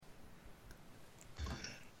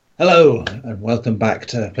Hello, and welcome back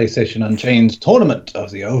to PlayStation Unchained's Tournament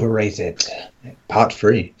of the Overrated, Part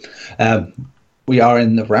 3. We are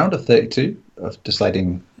in the round of 32 of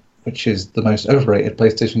deciding which is the most overrated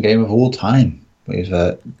PlayStation game of all time. We've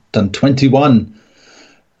done 21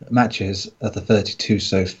 matches of the 32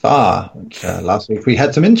 so far, which last week we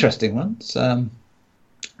had some interesting ones.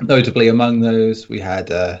 Notably among those, we had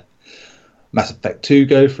Mass Effect 2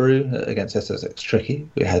 go through against SSX Tricky.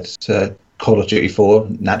 We had Call of Duty 4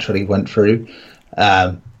 naturally went through.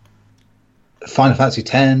 Final Fantasy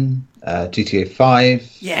 10, GTA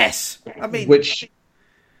 5. Yes! Which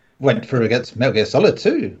went through against Metal Gear Solid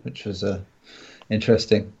 2, which was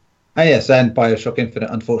interesting. And yes, and Bioshock Infinite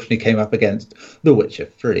unfortunately came up against The Witcher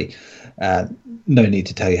 3. No need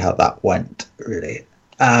to tell you how that went, really.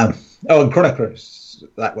 And Chrono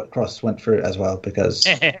Cross went through as well because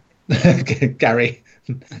Gary,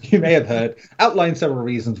 you may have heard, outlined several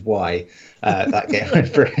reasons why that game went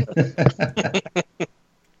through.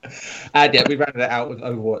 And yeah, we rounded it out with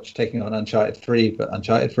Overwatch taking on Uncharted 3, but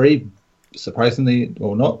Uncharted 3, surprisingly,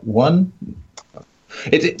 or not, won.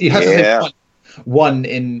 You have to say one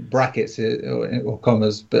in brackets or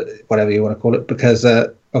commas, but whatever you want to call it, because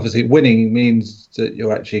obviously winning means that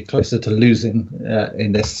you're actually closer to losing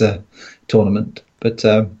in this tournament. But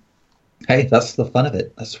hey, that's the fun of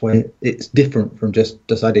it. That's why it's different from just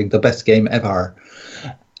deciding the best game ever.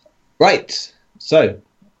 Right. So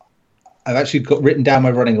I've actually got written down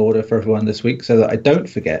my running order for everyone this week so that I don't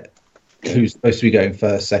forget who's supposed to be going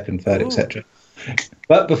first, second, third, etc.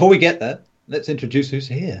 But before we get there, let's introduce who's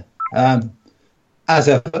here. As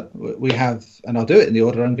ever, we have, and I'll do it in the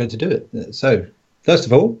order I'm going to do it. So, first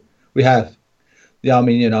of all, we have the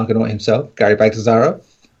Armenian Argonaut himself, Gary Bagdasarov.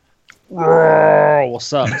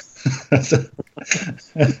 What's up?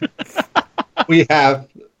 We have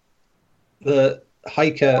the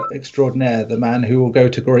hiker extraordinaire, the man who will go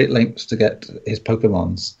to great lengths to get his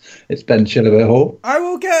Pokemons. It's Ben Chilliver Hall. I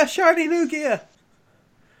will get a shiny Lugia.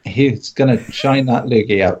 He's going to shine that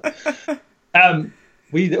Lugia out.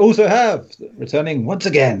 We also have, returning once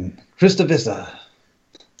again, Krista Visser.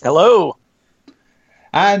 Hello.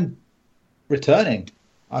 And returning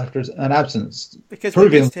after an absence. Because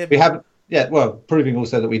proving we haven't. Proving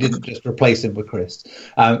also that we didn't just replace him with Chris.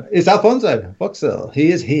 It's Alfonso Voxel.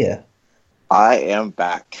 He is here. I am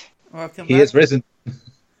back. Welcome He back. has risen.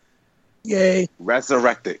 Yay.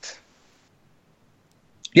 Resurrected.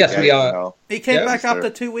 Yes, we are. He came back Mr. after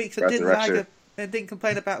 2 weeks and didn't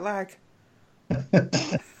complain about lag.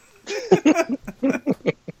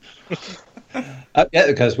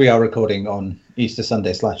 Because we are recording on Easter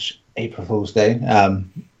Sunday / April Fool's Day,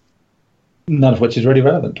 none of which is really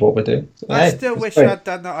relevant to what we're doing. So, I still wish I'd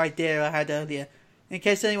done that idea I had earlier. In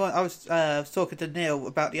case anyone, I was talking to Neil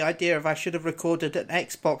about the idea of I should have recorded an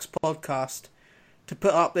Xbox podcast to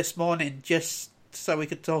put up this morning just so we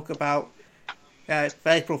could talk about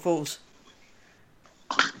April Fools.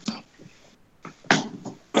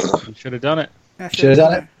 You should have done it. Should have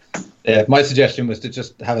done it. Yeah, my suggestion was to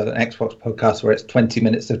just have an Xbox podcast where it's 20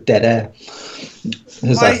 minutes of dead air.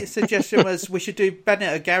 My suggestion was we should do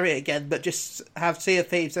Bennett or Gary again, but just have Sea of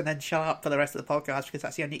Thieves and then shut up for the rest of the podcast because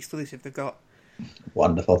that's the only exclusive they've got.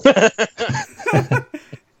 Wonderful. And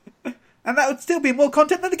that would still be more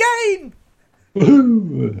content than the game!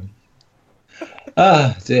 Woohoo!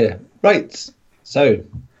 Ah, dear. Right. So,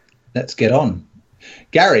 let's get on.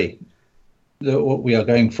 Gary, we are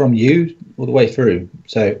going from you all the way through.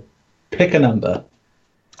 So, pick a number.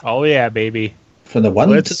 Oh, yeah, baby. From the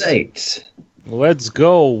 1 to 8. Let's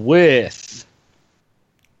go with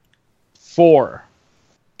 4.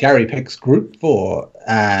 Gary picks group 4,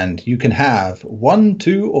 and you can have 1,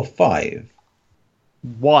 2, or 5.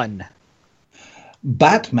 1.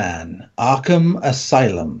 Batman Arkham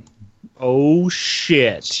Asylum. Oh,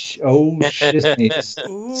 shit. Oh, shit.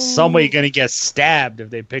 Somebody gonna get stabbed if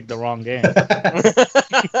they pick the wrong game.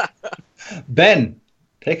 Ben,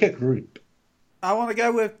 pick a group. I want to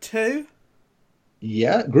go with 2.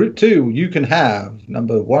 Yeah, group 2. You can have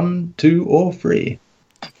number 1, 2, or 3.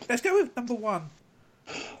 Let's go with number 1.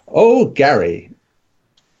 Oh, Gary.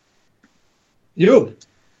 You're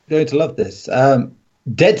going to love this.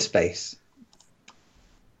 Dead Space.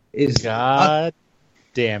 God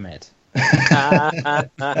damn it.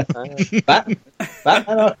 Batman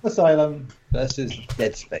Arkham Asylum versus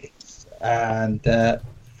Dead Space. And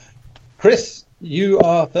Chris, you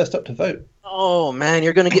are first up to vote. Oh, man,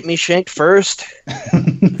 you're going to get me shanked first?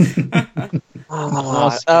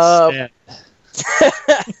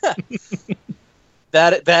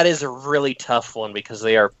 That is a really tough one because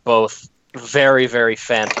they are both very, very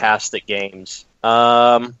fantastic games.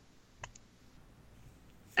 Damn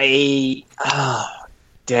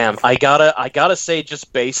Damn, I gotta say,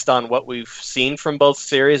 just based on what we've seen from both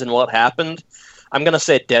series and what happened, I'm gonna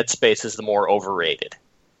say Dead Space is the more overrated.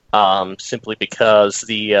 Simply because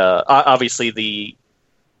obviously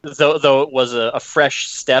though it was a fresh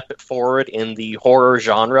step forward in the horror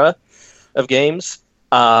genre of games,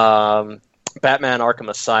 Batman Arkham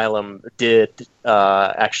Asylum did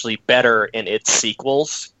actually better in its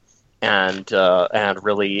sequels and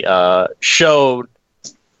really showed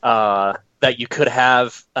that you could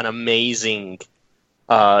have an amazing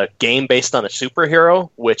game based on a superhero,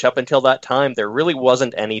 which up until that time there really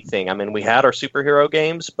wasn't anything. I mean, we had our superhero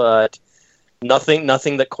games, but nothing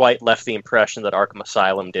that quite left the impression that Arkham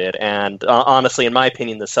Asylum did. And honestly, in my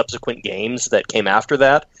opinion, the subsequent games that came after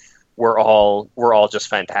that were all just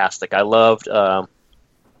fantastic. I loved, Arkham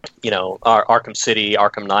City,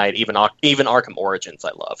 Arkham Knight, even Arkham Origins.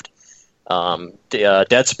 I loved.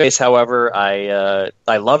 Dead Space, however, I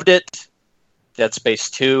loved it. Dead Space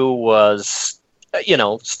 2 was,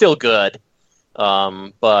 still good.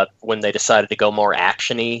 But when they decided to go more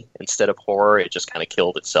actiony instead of horror, it just kind of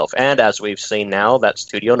killed itself. And as we've seen now, that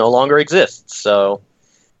studio no longer exists. So,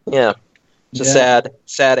 yeah, it's a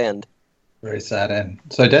sad end. Very sad end.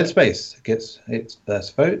 So Dead Space gets its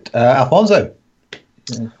first vote. Alfonso,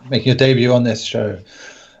 making your debut on this show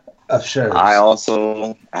of shows. I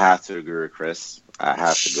also have to agree with Chris. I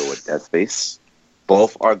have to go with Dead Space.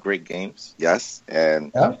 Both are great games, yes,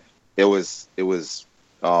 and it was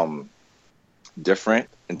different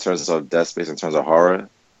in terms of Dead Space, in terms of horror.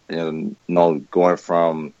 Going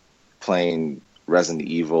from playing Resident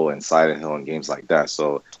Evil and Silent Hill and games like that,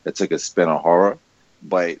 so it took a spin on horror.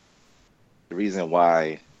 But the reason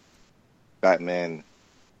why Batman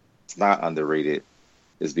is not underrated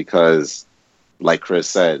is because, like Chris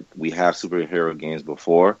said, we have superhero games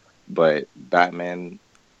before, but Batman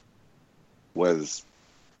was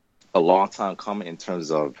a long time coming in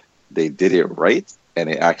terms of they did it right and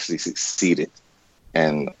it actually succeeded.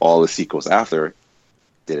 And all the sequels after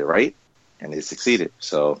did it right and it succeeded.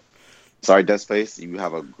 So, sorry, Dead Space, you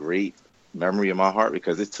have a great memory in my heart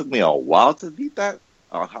because it took me a while to beat that,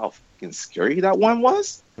 how fucking scary that one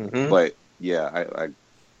was. Mm-hmm. But yeah, I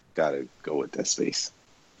gotta go with Dead Space.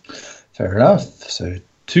 Fair enough. So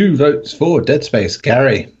 2 votes for Dead Space.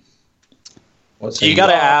 Gary, you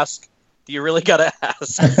gotta ask. You really gotta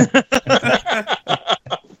ask.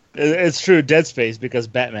 It's true, Dead Space, because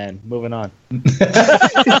Batman. Moving on.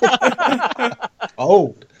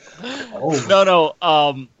 Oh. No.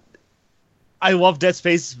 I love Dead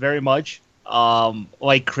Space very much.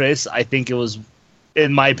 Like Chris, I think it was,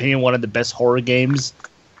 in my opinion, one of the best horror games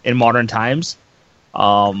in modern times.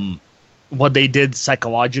 What they did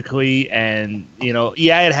psychologically, and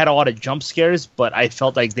it had a lot of jump scares, but I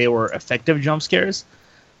felt like they were effective jump scares.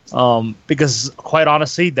 Because quite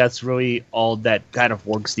honestly, that's really all that kind of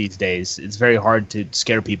works these days. It's very hard to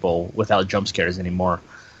scare people without jump scares anymore.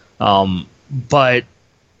 But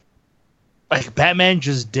like Batman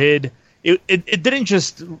just did it didn't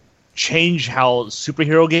just change how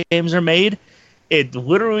superhero games are made. It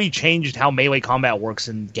literally changed how melee combat works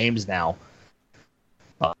in games now.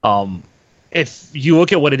 If you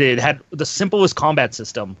look at what it did, it had the simplest combat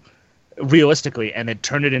system realistically, and it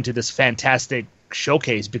turned it into this fantastic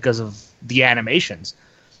showcase because of the animations.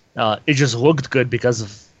 It just looked good because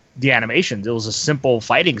of the animations. It was a simple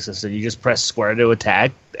fighting system. You just press square to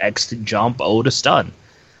attack, X to jump, O to stun.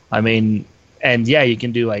 I mean, and yeah, you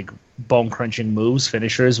can do like bone crunching moves,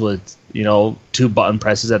 finishers with 2 button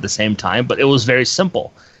presses at the same time, but it was very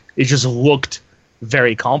simple. It just looked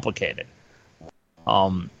very complicated.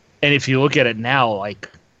 And if you look at it now, like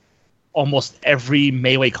almost every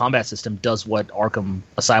melee combat system does what Arkham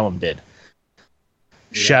Asylum did.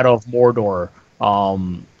 Shadow of Mordor,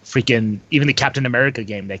 even the Captain America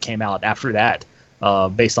game that came out after that,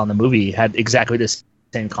 based on the movie, had exactly the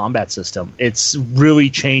same combat system. It's really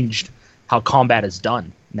changed how combat is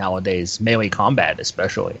done nowadays, melee combat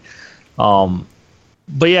especially. But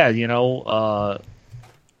yeah,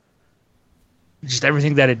 just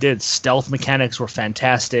everything that it did. Stealth mechanics were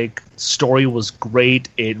fantastic. Story was great.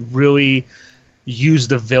 It really used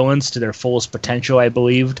the villains to their fullest potential, I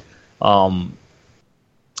believed.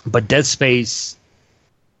 But Dead Space,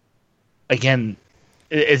 again,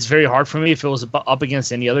 it's very hard for me. If it was up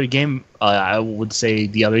against any other game, I would say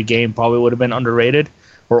the other game probably would have been underrated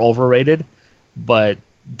or overrated. But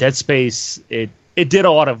Dead Space, it did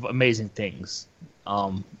a lot of amazing things.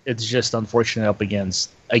 It's just unfortunate up against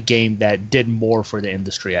a game that did more for the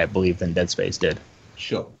industry, I believe, than Dead Space did.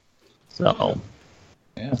 Sure. So,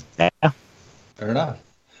 yeah. Fair enough.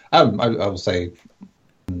 I would say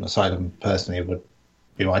Asylum personally would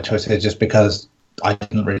be my choice here, just because I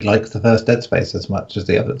didn't really like the first Dead Space as much as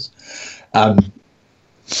the others. I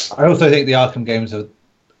also think the Arkham games are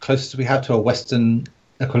closest we have to a Western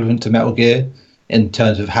equivalent to Metal Gear in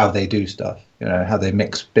terms of how they do stuff. You know, how they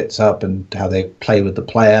mix bits up and how they play with the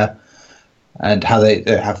player, and how they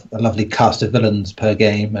have a lovely cast of villains per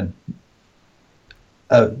game. And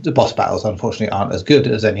the boss battles, unfortunately, aren't as good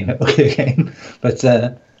as any Metal Gear game. But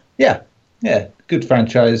yeah, good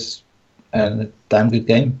franchise and a damn good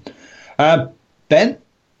game. Ben? I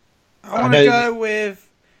want to go with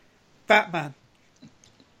Batman.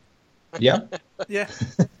 Yeah? Yeah.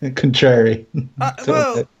 Contrary.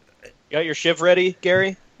 Well, You got your shiv ready,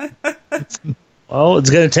 Gary? Well, it's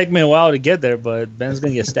going to take me a while to get there, but Ben's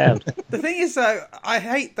going to get stabbed. the thing is, though, I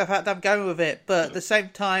hate the fact that I'm going with it, but at the same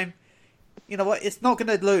time, you know what? It's not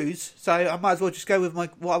going to lose, so I might as well just go with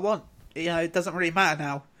what I want. You know, it doesn't really matter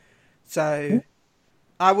now. So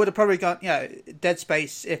I would have probably gone, Dead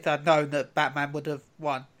Space if I'd known that Batman would have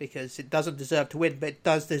won, because it doesn't deserve to win, but it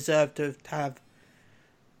does deserve to have.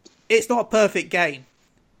 It's not a perfect game,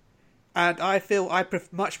 and I feel I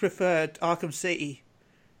much preferred Arkham City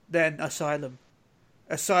than Asylum.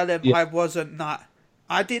 Asylum, yeah.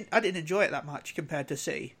 I didn't enjoy it that much compared to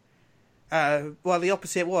City. Well, the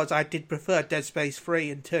opposite was I did prefer Dead Space 3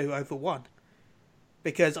 and 2 over 1,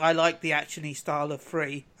 because I like the actiony style of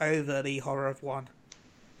 3 over the horror of 1,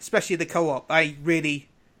 especially the co-op.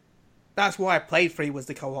 That's why I played 3 was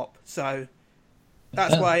the co-op. So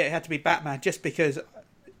that's why it had to be Batman, just because.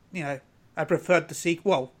 I preferred the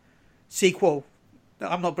sequel.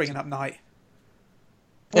 I'm not bringing up Night.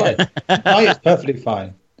 Right. Night is perfectly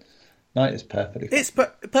fine. Night is perfectly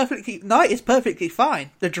fine. Night is perfectly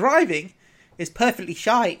fine. The driving is perfectly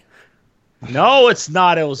shite. No, it's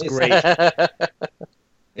not. It was great.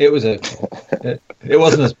 It was it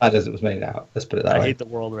wasn't as bad as it was made out. Let's put it that way. I hate the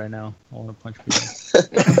world right now. I want to punch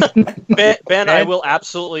people. Ben, I will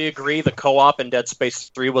absolutely agree. The co-op in Dead Space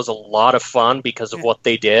 3 was a lot of fun because of what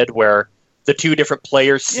they did, where the two different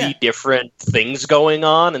players see different things going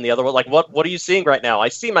on, and the other one, like, what are you seeing right now? I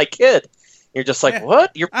see my kid. You're just like,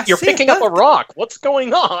 what? You're picking up a rock. What's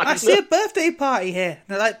going on? I see a birthday party here.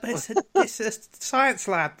 They're like, it's a science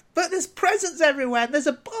lab, but there's presents everywhere, and there's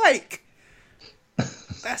a bike.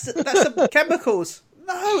 That's the chemicals.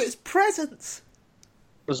 No, it's presents.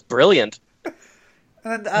 It was brilliant.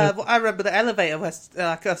 And I remember the elevator where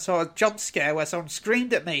I saw a jump scare where someone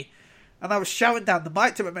screamed at me, and I was shouting down the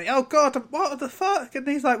mic to him, "Oh God, what the fuck?" And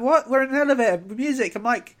he's like, "What? We're in an elevator with music." I'm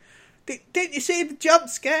like, "Didn't you see the jump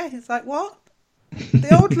scare?" He's like, "What?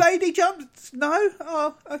 The old lady jumped? No?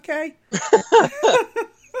 Oh, okay."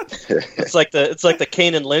 It's like the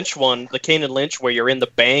Kane and Lynch one, the Kane and Lynch where you're in the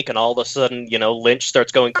bank and all of a sudden, Lynch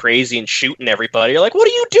starts going crazy and shooting everybody. You're like, what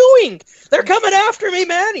are you doing? They're coming after me,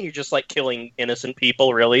 man! And you're just like killing innocent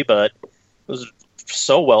people, really, but it was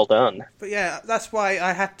so well done. But yeah, that's why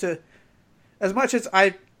I had to, as much as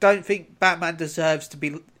I don't think Batman deserves to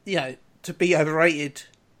be, to be overrated,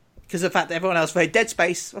 because of the fact that everyone else played Dead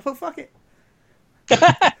Space, I thought, fuck it.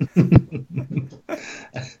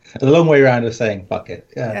 A long way around of saying fuck it.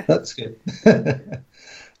 Yeah. That's good.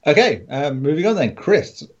 Okay, moving on then.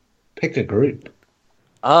 Chris, pick a group.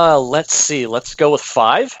 Let's see. Let's go with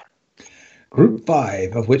 5. Group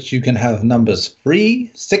 5, of which you can have numbers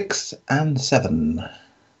 3, 6, and 7.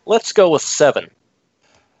 Let's go with 7.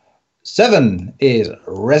 7 is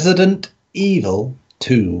Resident Evil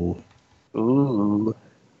 2. Ooh.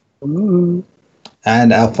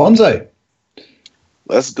 And Alfonso.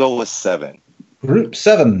 Let's go with 7. Group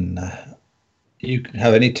 7. You can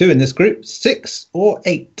have any 2 in this group, 6 or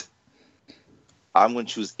 8. I'm going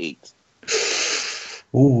to choose 8.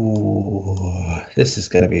 Ooh, this is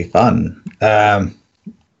going to be fun.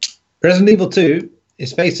 Resident Evil 2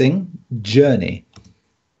 is facing Journey.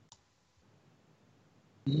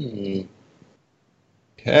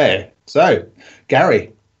 Okay, so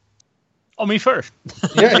Gary. Oh, me first.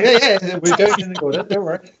 Yeah. We're going in the order. Don't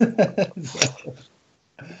worry.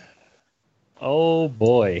 Oh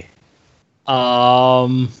boy.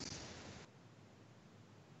 I'm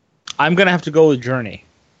gonna have to go with Journey.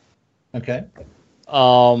 Okay.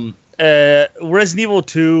 Resident Evil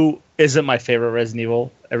 2 isn't my favorite Resident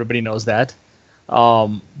Evil. Everybody knows that.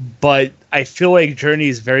 But I feel like Journey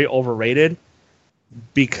is very overrated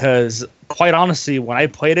because, quite honestly, when I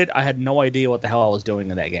played it, I had no idea what the hell I was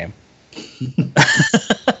doing in that game.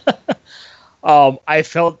 I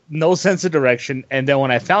felt no sense of direction, and then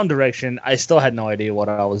when I found direction, I still had no idea what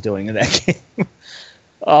I was doing in that game.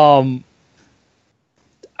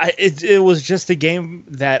 It was just a game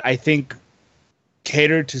that I think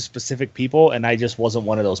catered to specific people, and I just wasn't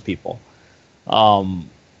one of those people.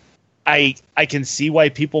 I can see why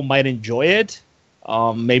people might enjoy it,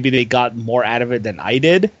 Maybe they got more out of it than I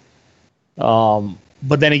did.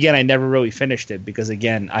 But then again, I never really finished it because,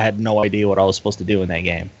 again, I had no idea what I was supposed to do in that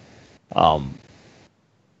game.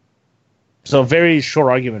 So very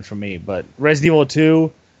short argument for me. But Resident Evil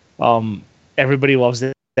 2, everybody loves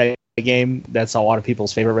that game. That's a lot of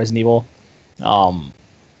people's favorite Resident Evil. The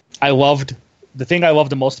thing I loved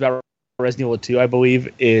the most about Resident Evil 2, I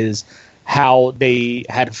believe, is how they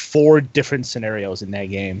had 4 different scenarios in that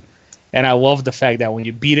game. And I love the fact that when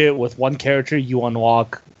you beat it with one character, you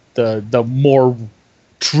unlock the more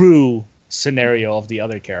true scenario of the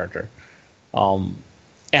other character. And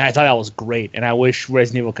I thought that was great. And I wish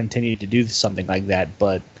Resident Evil continued to do something like that,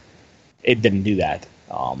 but it didn't do that.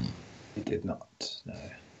 It did not, no.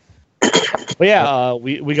 But yeah,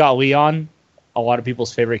 we got Leon, a lot of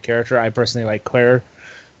people's favorite character. I personally like Claire.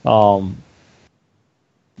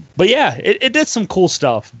 But yeah, it did some cool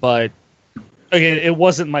stuff, but again, it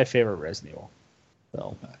wasn't my favorite Resident Evil.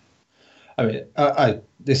 So, I mean, I'm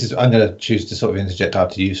going to choose to sort of interject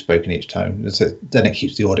after you've spoken each time, so then it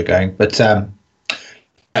keeps the order going. But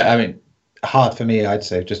I mean, hard for me, I'd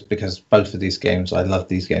say, just because both of these games, I love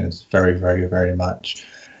these games very, very, very much,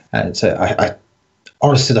 and so I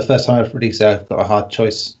honestly, the first time I've released it, I've got a hard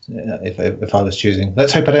choice if I was choosing.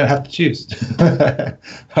 Let's hope I don't have to choose.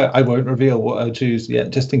 I won't reveal what I'll choose yet,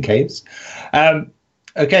 just in case.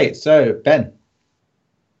 Okay, so Ben,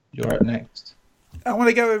 you're up next. I want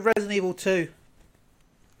to go with Resident Evil 2.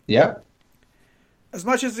 Yeah. As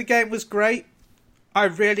much as the game was great, I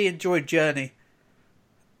really enjoyed Journey.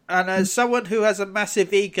 And as someone who has a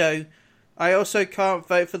massive ego, I also can't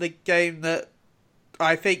vote for the game that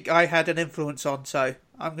I think I had an influence on, so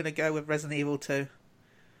I'm going to go with Resident Evil 2.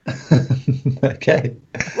 Okay.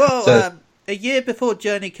 Well, a year before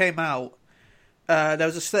Journey came out, there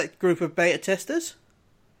was a select group of beta testers.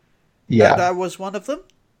 Yeah. And I was one of them.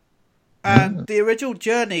 And the original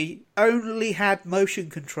Journey only had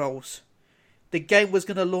motion controls. The game was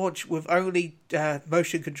going to launch with only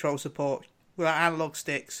motion control support, without analog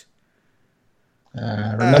sticks.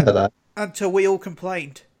 Remember that. Until we all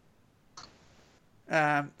complained.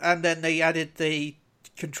 And then they added the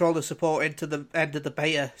controller support into the end of the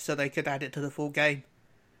beta so they could add it to the full game.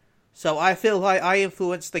 So I feel like I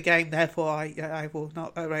influenced the game, therefore I will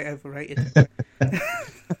not rate overrated.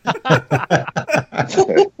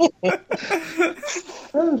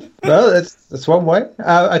 Well, that's one way.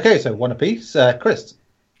 Okay, so one apiece. Chris?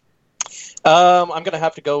 I'm going to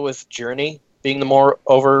have to go with Journey being the more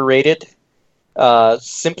overrated.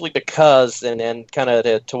 Simply because, and kind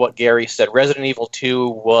of to what Gary said, Resident Evil 2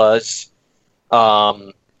 was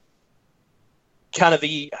kind of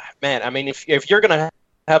the man. I mean, if you're gonna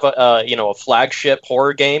have a flagship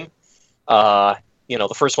horror game, the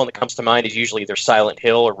first one that comes to mind is usually either Silent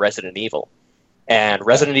Hill or Resident Evil. And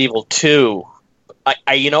Resident Evil 2,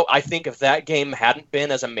 I think if that game hadn't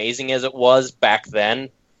been as amazing as it was back then,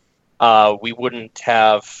 we wouldn't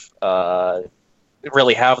have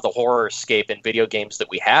really have the horror escape in video games that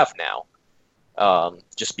we have now,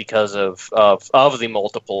 just because of the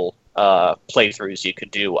multiple playthroughs you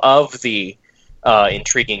could do, of the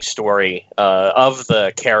intriguing story, of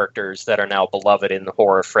the characters that are now beloved in the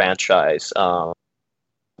horror franchise.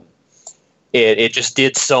 It just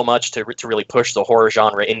did so much to really push the horror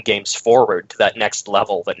genre in games forward to that next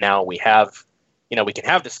level that now we have, we can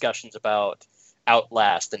have discussions about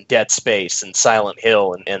Outlast and Dead Space and Silent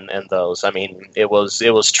Hill and those. I mean, it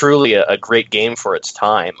was truly a great game for its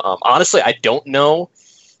time. Honestly, I don't know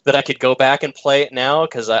that I could go back and play it now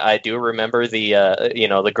because I do remember the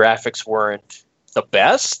graphics weren't the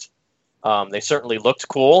best. They certainly looked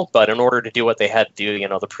cool, but in order to do what they had to do,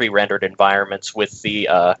 the pre-rendered environments with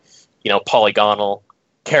the polygonal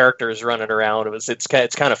characters running around, it's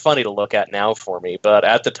kind of funny to look at now for me. But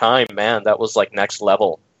at the time, man, that was like next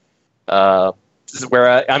level.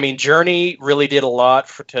 Where Journey really did a lot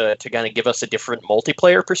to kind of give us a different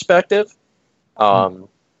multiplayer perspective.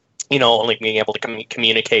 Only being able to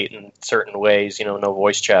communicate in certain ways, no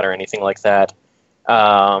voice chat or anything like that.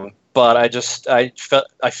 But I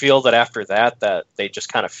feel that after that they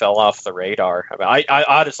just kind of fell off the radar. I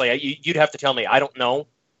honestly, you'd have to tell me. I don't know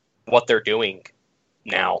what they're doing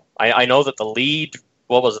now. I know that the lead,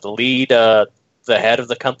 the head of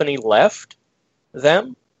the company left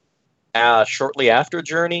them shortly after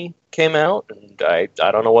Journey came out, and I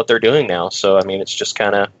don't know what they're doing now. So it's just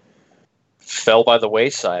kind of fell by the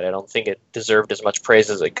wayside. I don't think it deserved as much praise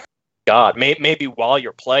as it got. Maybe while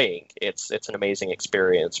you're playing, it's an amazing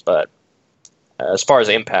experience, but as far as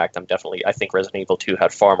impact, I think Resident Evil 2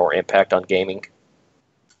 had far more impact on gaming.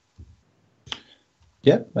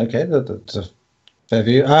 Yeah, okay, that's a fair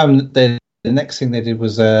view. the next thing they did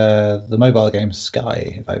was the mobile game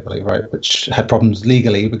Sky, I believe, right, which had problems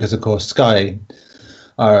legally because, of course, Sky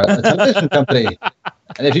are a television company,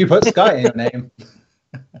 and if you put Sky in your name,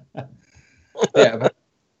 yeah. But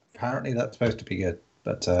apparently, that's supposed to be good.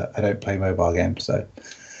 But I don't play mobile games, so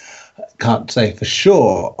I can't say for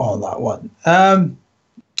sure on that one.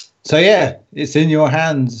 So yeah, it's in your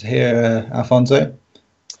hands here, Alfonso.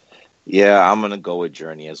 Yeah, I'm gonna go with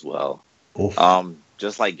Journey as well. Oof.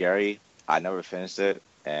 Just like Gary, I never finished it,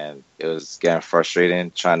 and it was getting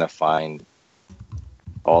frustrating trying to find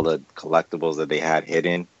all the collectibles that they had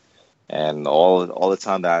hidden, and all the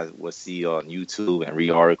time that I would see on YouTube and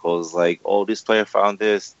read articles like, "Oh, this player found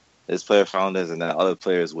this player found this," and then other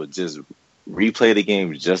players would just replay the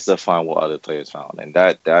game just to find what other players found, and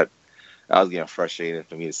that was getting frustrating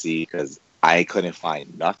for me to see because I couldn't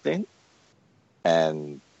find nothing.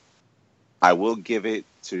 And I will give it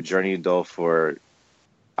to Journey though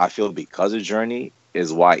I feel because of Journey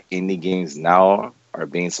is why indie games now are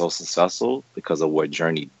being so successful because of what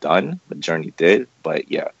Journey did. But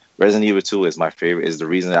yeah, Resident Evil 2 is my favorite. Is the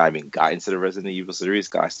reason that I even got into the Resident Evil series.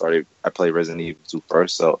 I played Resident Evil 2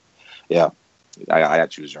 first, so yeah, I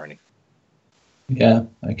choose Journey. Yeah.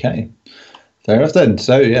 Okay. Fair enough then.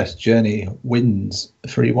 So yes, Journey wins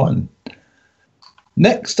 3-1.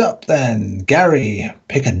 Next up then, Gary,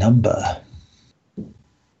 pick a number.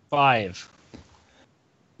 5.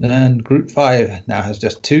 And Group 5 now has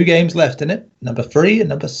just 2 games left in it, number 3 and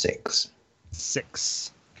number 6.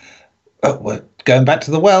 6. Oh, we're going back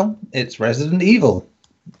to the well. It's Resident Evil.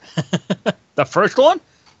 The first one?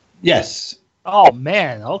 Yes. Oh,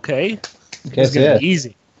 man. Okay. Okay, It's so going to yeah. be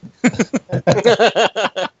easy.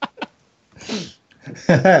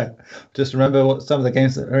 Just remember what some of the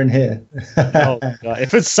games that are in here. Oh, my God.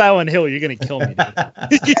 If it's Silent Hill, you're going to kill me.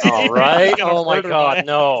 All right. Oh my God,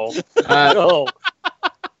 no. No.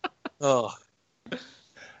 Oh.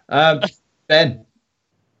 Ben.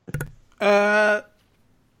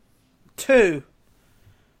 2.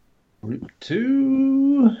 Group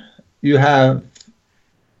 2. You have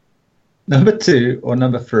number 2 or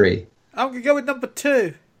number 3. I'm going to go with number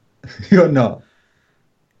 2. You're not.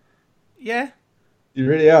 Yeah? You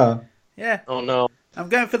really are. Yeah. Oh no. I'm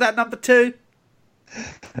going for that number 2.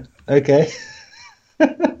 Okay.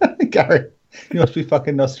 Gary, you must be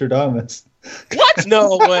fucking Nostradamus. What?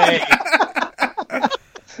 No way.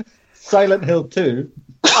 Silent Hill 2.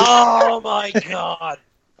 Oh my God.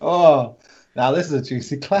 Oh, now this is a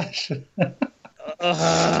juicy clash.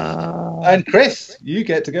 And Chris, you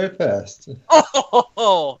get to go first.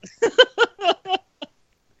 Oh.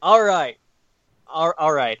 All right.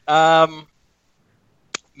 All right.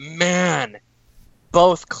 Man,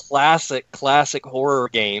 both classic horror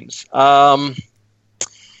games. I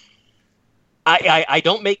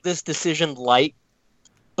don't make this decision light,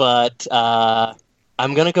 but I'm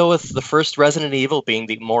gonna go with the first Resident Evil being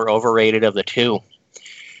the more overrated of the two.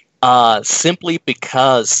 Simply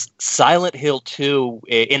because Silent Hill 2,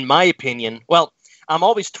 in my opinion, well, I'm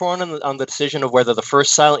always torn on the decision of whether the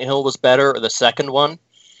first Silent Hill was better or the second one.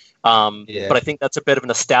 But I think that's a bit of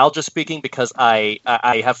nostalgia speaking because I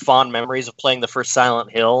have fond memories of playing the first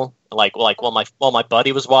Silent Hill, like while my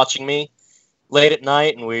buddy was watching me late at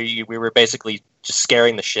night, and we were basically just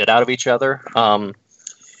scaring the shit out of each other. But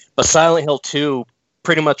Silent Hill 2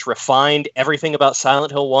 pretty much refined everything about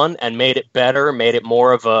Silent Hill 1 and made it better, made it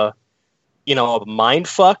more of a mind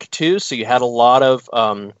fuck too. So you had a lot of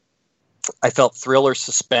I felt thriller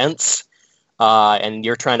suspense. And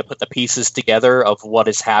you're trying to put the pieces together of what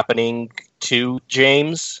is happening to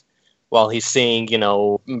James while he's seeing,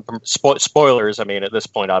 spoilers, I mean, at this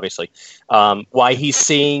point, obviously, why he's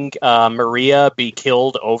seeing Maria be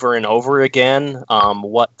killed over and over again,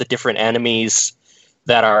 what the different enemies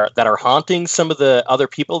that are haunting some of the other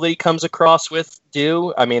people that he comes across with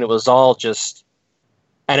do. I mean, it was all just,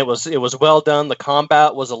 and it was well done. The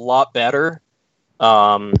combat was a lot better.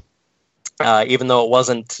 Even though it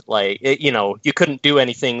wasn't you couldn't do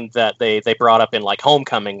anything that they brought up in like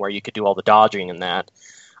Homecoming where you could do all the dodging and that.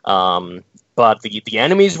 But the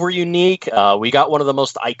enemies were unique. We got one of the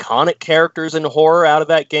most iconic characters in horror out of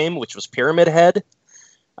that game, which was Pyramid Head.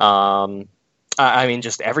 I mean,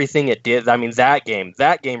 just everything it did. I mean, that game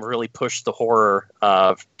really pushed the horror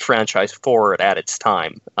franchise forward at its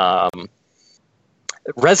time.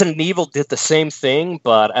 Resident Evil did the same thing,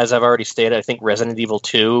 but as I've already stated, I think Resident Evil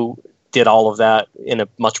 2 did all of that in a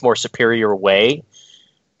much more superior way.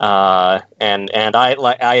 And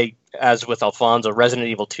I, as with Alfonso, Resident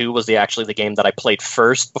Evil 2 was actually the game that I played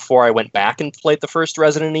first before I went back and played the first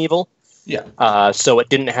Resident Evil. Yeah. So it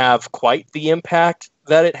didn't have quite the impact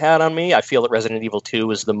that it had on me. I feel that Resident Evil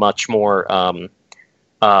 2 is the much more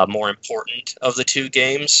more important of the two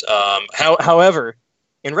games. However,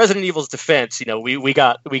 in Resident Evil's defense, we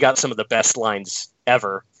got some of the best lines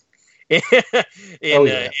ever in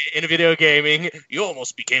video gaming. You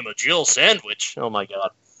almost became a Jill sandwich. Oh my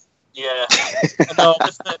god. Yeah. No,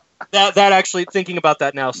 that actually, thinking about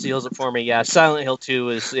that now seals it for me. Yeah, Silent Hill 2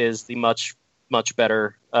 is the much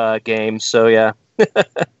better game. So yeah,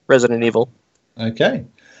 Resident Evil. Okay,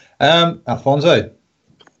 Alfonso.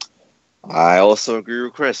 I also agree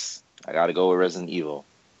with Chris. I got to go with Resident Evil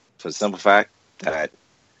for the simple fact that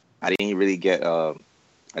I didn't really get I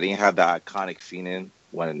didn't have the iconic feeling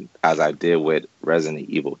as I did with Resident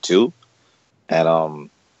Evil 2, and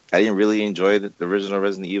I didn't really enjoy the original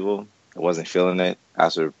Resident Evil. I wasn't feeling it.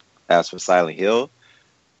 As for Silent Hill,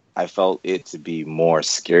 I felt it to be more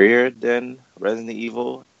scarier than Resident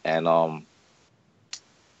Evil. And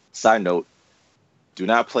side note, do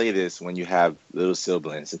not play this when you have little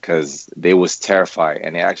siblings, because they was terrified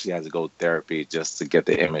and they actually had to go to therapy just to get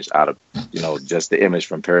the image out of, just the image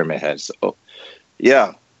from Pyramid Head. So,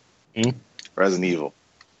 yeah, Resident Evil.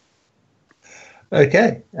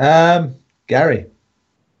 Okay, Gary.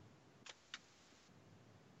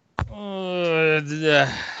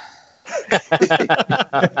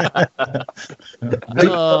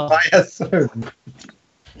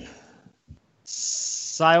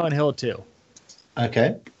 Silent Hill 2.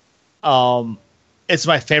 Okay. It's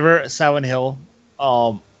my favorite Silent Hill.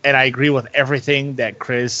 And I agree with everything that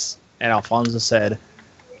Chris and Alfonso said.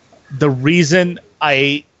 The reason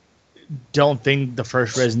I don't think the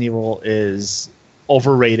first Resident Evil is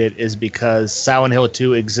overrated is because Silent Hill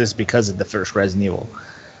 2 exists because of the first Resident Evil.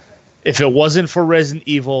 If it wasn't for Resident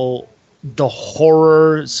Evil, the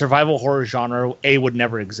survival horror genre, would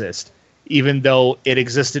never exist. Even though it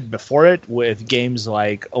existed before it with games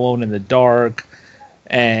like Alone in the Dark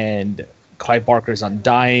and Clive Barker's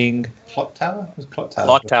Undying. Clock Tower? Was Clock Tower?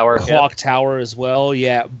 Clock Tower. Clock Tower as well,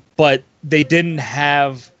 yeah. But they didn't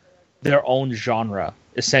have their own genre,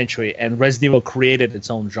 essentially, and Resident Evil created its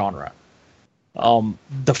own genre.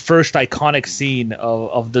 The first iconic scene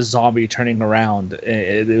of the zombie turning around,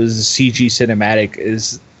 it was a CG cinematic,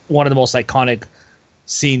 is one of the most iconic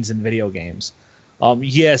scenes in video games.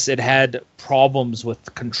 Yes, it had problems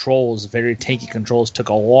with controls, very tanky controls. Took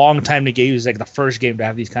a long time to get used, like the first game to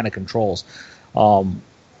have these kind of controls.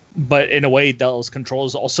 But in a way, those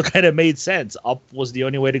controls also kind of made sense. Up was the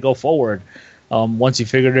only way to go forward once you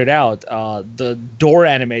figured it out. The door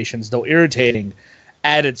animations, though irritating,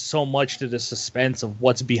 added so much to the suspense of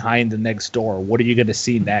what's behind the next door. What are you going to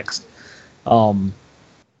see next?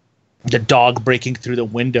 The dog breaking through the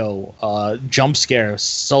window, jump scare,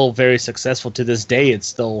 so very successful to this day. It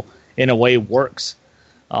still, in a way, works.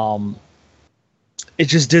 It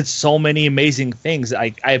just did so many amazing things.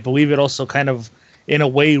 I believe it also kind of, in a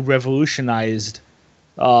way, revolutionized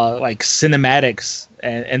like cinematics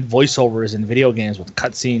and voiceovers in video games with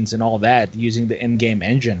cutscenes and all that using the in-game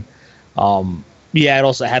engine. Yeah, it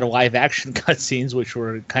also had live action cutscenes, which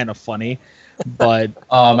were kind of funny. But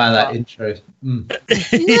oh man, that intro! No,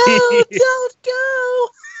 don't go.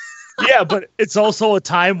 Yeah, but it's also a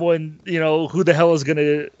time when who the hell is going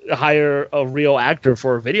to hire a real actor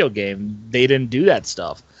for a video game? They didn't do that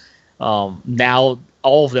stuff. Now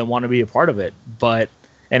all of them want to be a part of it.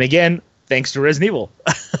 And again, thanks to Resident Evil.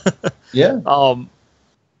 Yeah.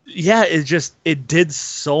 Yeah, it did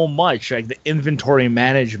so much, like the inventory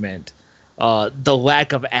management, the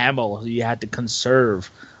lack of ammo you had to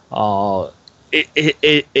conserve.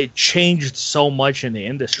 It changed so much in the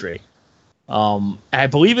industry. I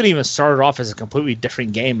believe it even started off as a completely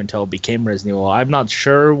different game until it became Resident Evil. I'm not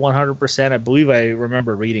sure 100%. I believe I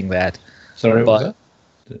remember reading that. Sorry, but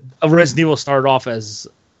Resident Evil started off as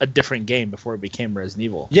a different game before it became Resident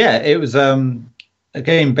Evil. Yeah, it was a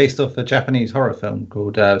game based off a Japanese horror film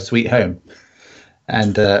called Sweet Home,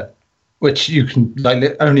 and which you can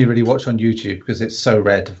only really watch on YouTube because it's so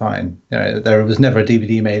rare to find. There was never a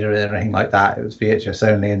DVD made or anything like that. It was VHS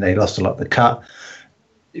only, and they lost a lot of the cut.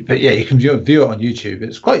 But yeah, you can view it on YouTube.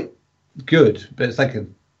 It's quite good, but it's like a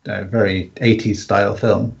very 80s style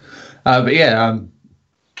film. But yeah,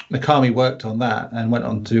 Mikami worked on that and went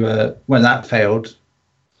on to when that failed,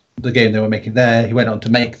 the game they were making there, he went on to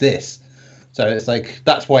make this. So it's like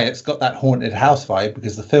that's why it's got that haunted house vibe,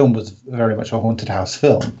 because the film was very much a haunted house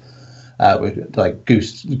film. With like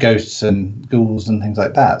ghosts and ghouls and things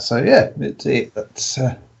like that. So yeah, it's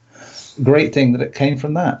a great thing that it came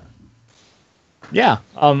from that. Yeah,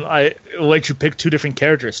 I let you pick two different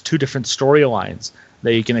characters, two different storylines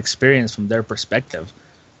that you can experience from their perspective.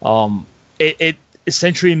 It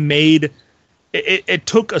essentially made it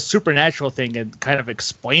took a supernatural thing and kind of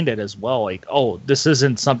explained it as well. Like, oh, this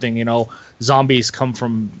isn't something, zombies come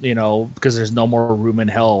from, because there's no more room in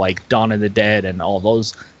hell, like Dawn of the Dead and all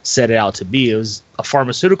those set it out to be. It was a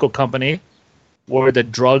pharmaceutical company where the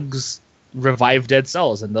drugs revive dead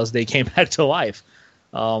cells and thus they came back to life.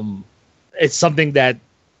 It's something that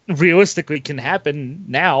realistically can happen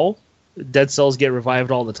now. Dead cells get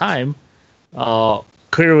revived all the time.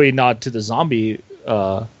 Clearly not to the zombie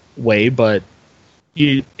way, but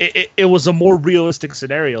it was a more realistic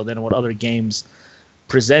scenario than what other games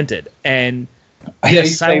presented. And I know you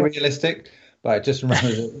say realistic, but I just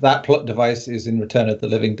remember that plot device is in Return of the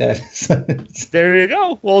Living Dead. There you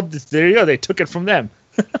go. Well, there you go. They took it from them.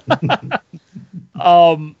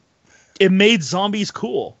 It made zombies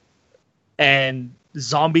cool, and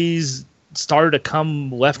zombies started to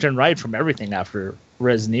come left and right from everything after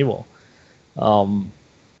Resident Evil.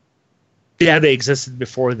 Yeah, they existed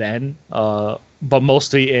before then, but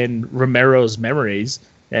mostly in Romero's memories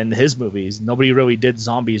and his movies. Nobody really did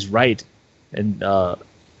zombies right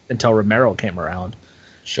until Romero came around.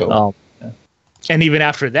 Sure. And even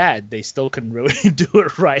after that, they still couldn't really do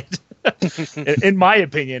it right. In my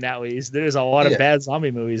opinion, at least. There's a lot of bad zombie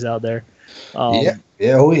movies out there. Yeah.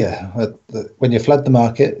 When you flood the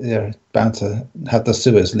market, you're bound to have the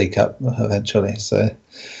sewers leak up eventually. So,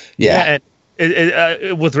 yeah.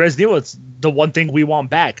 And with Resident Evil, it's the one thing we want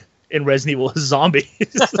back in Resident Evil is zombies.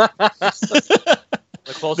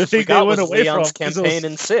 The closest we got was Leon's campaign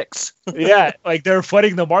in 6. Yeah, like they're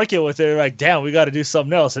flooding the market with it. Like, damn, we got to do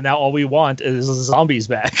something else. And now all we want is zombies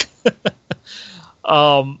back.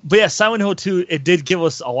 But yeah, Silent Hill 2, it did give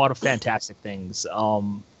us a lot of fantastic things.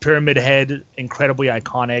 Pyramid Head, incredibly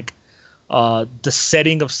iconic. The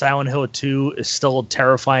setting of Silent Hill 2 is still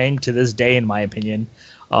terrifying to this day, in my opinion.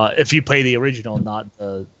 If you play the original, not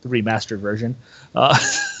the remastered version.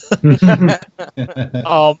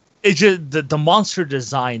 It's just the monster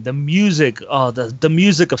design, the music, the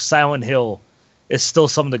music of Silent Hill is still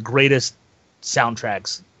some of the greatest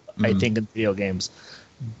soundtracks, I think, in video games.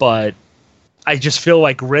 But I just feel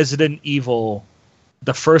like Resident Evil,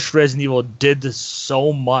 the first Resident Evil, did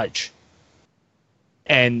so much,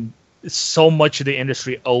 and so much of the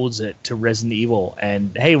industry owes it to Resident Evil.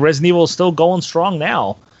 And hey, Resident Evil is still going strong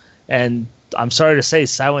now. And I'm sorry to say,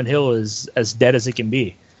 Silent Hill is as dead as it can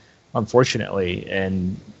be, unfortunately.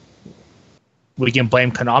 And we can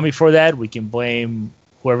blame Konami for that. We can blame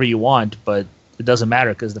whoever you want, but it doesn't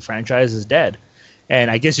matter because the franchise is dead. And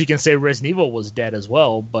I guess you can say Resident Evil was dead as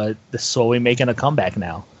well, but they're slowly making a comeback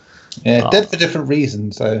now. Yeah, dead for different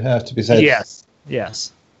reasons, so have to be said. Yes.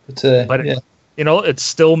 But yeah. It's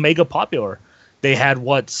still mega popular. They had,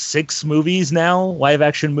 6 movies now,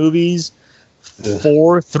 live-action movies, 3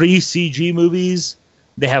 CG movies.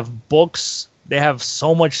 They have books. They have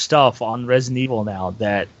so much stuff on Resident Evil now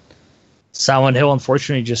that Silent Hill,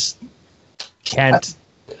 unfortunately, just can't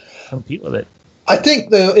compete with it. I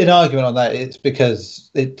think in argument on that, it's because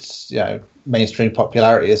it's mainstream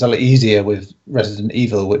popularity is a lot easier with Resident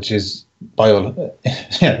Evil, which is by all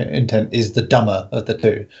intent is the dumber of the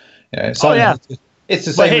two. It's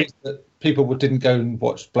the same reason that people didn't go and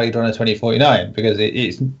watch Blade Runner 2049 because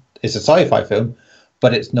it's a sci-fi film,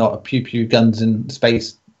 but it's not a pew pew guns in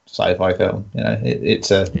space sci-fi film.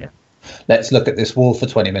 Let's look at this wall for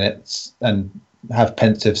 20 minutes and have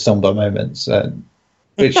pensive, somber moments.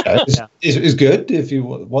 Which is good if you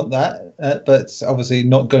want that, but it's obviously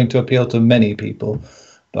not going to appeal to many people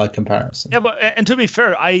by comparison. Yeah, and to be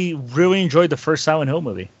fair, I really enjoyed the first Silent Hill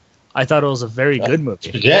movie. I thought it was a very good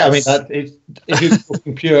movie. Yeah, I mean, if you're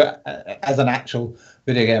talking pure as an actual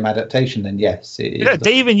video game adaptation, then yes.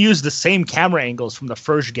 They even used the same camera angles from the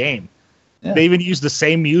first game. Yeah. They even used the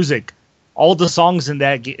same music. All the songs in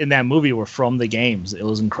that movie were from the games. It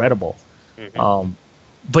was incredible. Mm-hmm.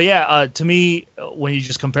 But yeah, to me, when you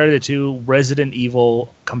just compare the two, Resident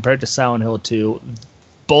Evil compared to Silent Hill 2,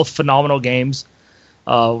 both phenomenal games.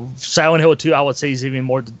 Silent Hill 2, I would say, is even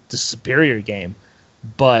more the superior game.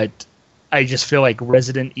 But I just feel like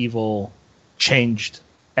Resident Evil changed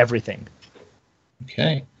everything.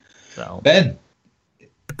 Okay. So Ben,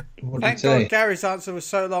 thank God Gary's answer was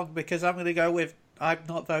so long because I'm going to go with I'm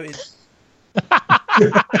not voting.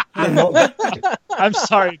 I'm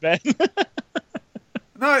sorry, Ben.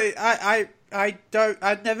 No, I don't.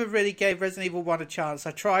 I never really gave Resident Evil 1 a chance.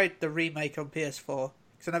 I tried the remake on PS4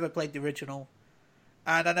 because I never played the original,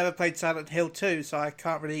 and I never played Silent Hill 2, so I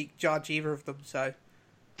can't really judge either of them. So,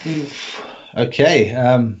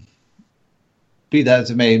 okay. Be that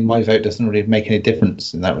as it may, my vote doesn't really make any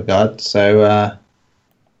difference in that regard. So,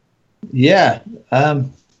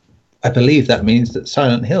 I believe that means that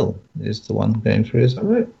Silent Hill is the one going through. Is that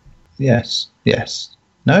right? Yes.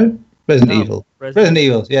 No? Resident Evil. Resident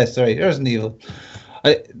Evil. Yes, sorry. Resident Evil.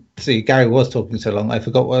 See, Gary was talking so long, I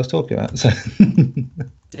forgot what I was talking about. So.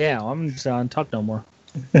 Damn, I'm just on talk no more.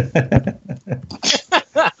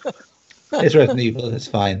 It's Resident Evil. It's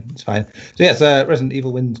fine. So yes, Resident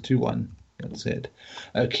Evil wins 2-1. That's it.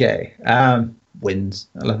 Okay. Wins.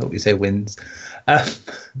 I love how we say wins.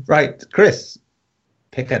 Right, Chris,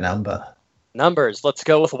 pick a number. Numbers. Let's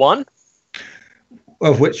go with 1.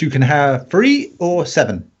 Of which you can have 3 or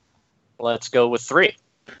 7. Let's go with 3.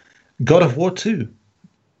 God of War 2.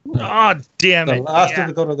 Oh, damn it. The last of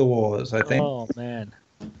the God of the Wars, I think. Oh, man.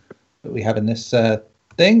 That we have in this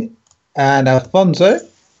thing. And Alfonso?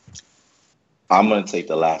 I'm going to take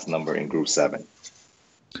the last number in Group 7.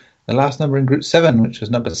 The last number in Group 7, which was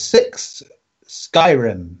number 6,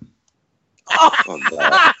 Skyrim. Oh,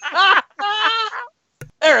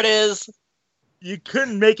 There it is. You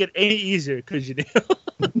couldn't make it any easier, could you?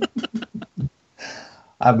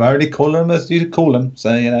 I'm only calling them as you call them,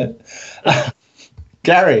 so you know.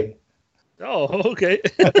 Gary. Oh, okay.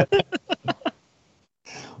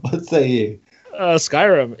 What say you?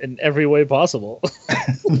 Skyrim in every way possible.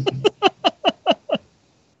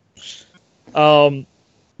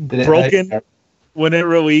 Broken when it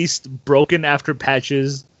released, broken after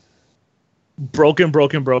patches, broken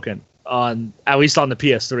on at least on the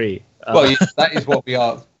PS3. Well, that is what we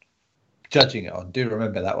are judging it on. Do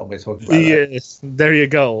remember that when we're talking about yes, there you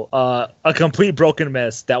go. A complete broken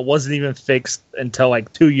mess that wasn't even fixed until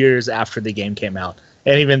like 2 years after the game came out,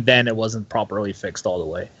 and even then, it wasn't properly fixed all the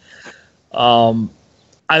way.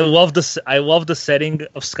 I love the setting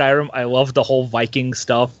of Skyrim. I love the whole Viking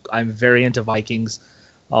stuff. I'm very into Vikings,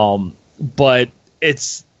 but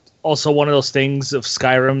it's also one of those things of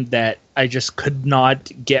Skyrim that I just could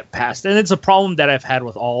not get past, and it's a problem that I've had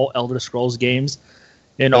with all Elder Scrolls games.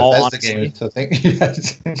 In all honesty, games, I think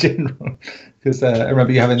in general, because I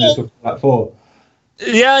remember you having this with Fallout 4.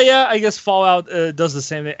 Yeah, I guess Fallout does the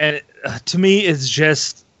same, and to me, it's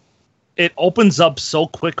just it opens up so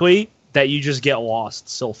quickly that you just get lost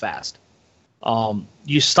so fast.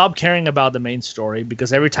 You stop caring about the main story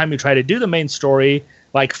because every time you try to do the main story,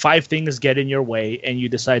 like 5 things get in your way and you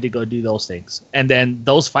decide to go do those things. And then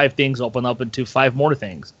those 5 things open up into 5 more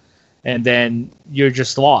things. And then you're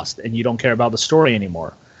just lost and you don't care about the story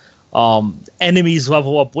anymore. Enemies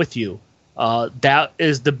level up with you. That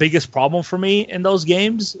is the biggest problem for me in those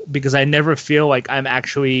games because I never feel like I'm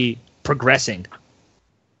actually progressing.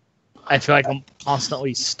 I feel like I'm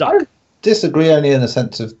constantly stuck. I disagree only in the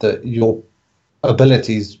sense of that your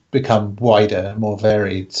abilities become wider, more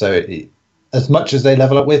varied. So as much as they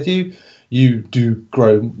level up with you, you do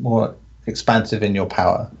grow more expansive in your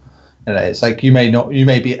power. You know, it's like you may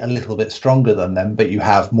be a little bit stronger than them, but you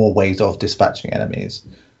have more ways of dispatching enemies.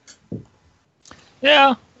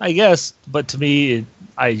 Yeah, I guess. But to me,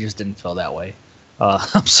 I just didn't feel that way.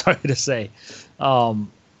 I'm sorry to say. But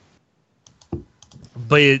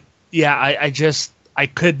I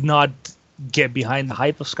could not get behind the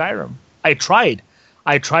hype of Skyrim. I tried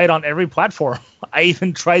on every platform. I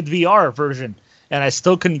even tried VR version, and I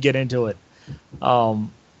still couldn't get into it.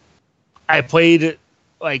 I played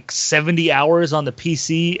like 70 hours on the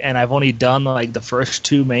PC, and I've only done like the first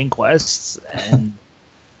 2 main quests, and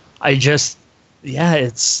I just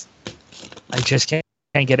can't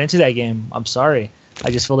get into that game. I'm sorry.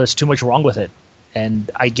 I just feel there's too much wrong with it,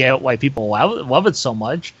 and I get why people love it so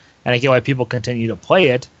much, and I get why people continue to play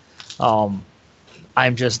it. I'm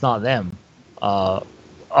just not them. Up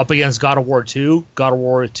against God of War 2. God of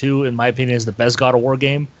War 2, in my opinion, is the best God of War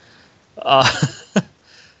game.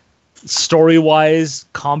 Story-wise,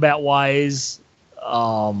 combat-wise,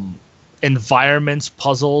 environments,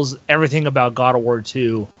 puzzles, everything about God of War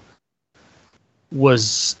 2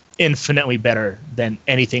 was infinitely better than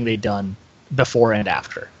anything they'd done before and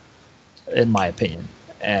after, in my opinion.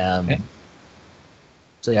 Okay.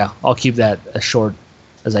 So yeah, I'll keep that as short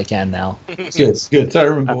as I can now. Good. So I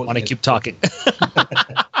remember. I want to keep talking.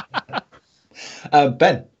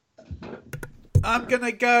 Ben. I'm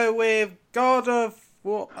gonna go with God of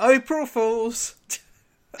War. April Fools.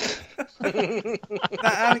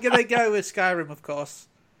 I'm gonna go with Skyrim, of course.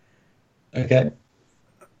 Okay.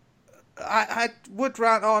 I would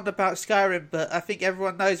rant on about Skyrim, but I think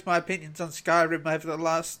everyone knows my opinions on Skyrim over the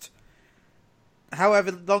last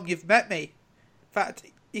however long you've met me. In fact,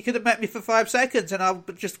 you could have met me for 5 seconds and I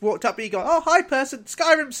just walked up and you go, "Oh, hi person,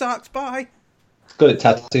 Skyrim sucks, bye." Got it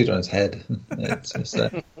tattooed on his head. It's just,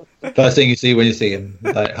 first thing you see when you see him.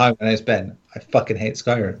 Like, "Hi, my name's Ben. I fucking hate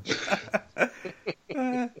Skyrim."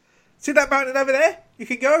 See that mountain over there? You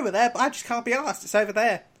can go over there, but I just can't be asked. It's over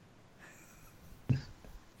there.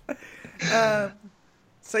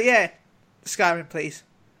 So yeah, Skyrim, please.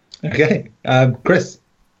 Okay, Chris.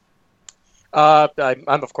 I'm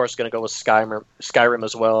of course going to go with Skyrim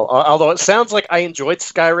as well. Although it sounds like I enjoyed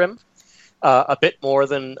Skyrim a bit more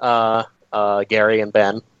than Gary and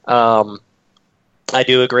Ben. I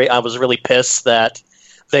do agree. I was really pissed that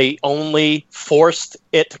they only forced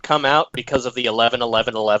it to come out because of the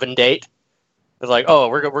 11/11/11 date. It's like, oh,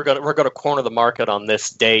 we're gonna corner the market on this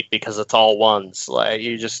date because it's all ones. Like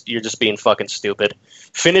you're just being fucking stupid.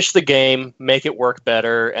 Finish the game, make it work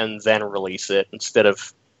better, and then release it instead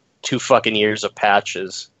of 2 fucking years of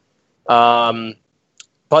patches. But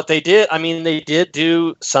they did. I mean, they did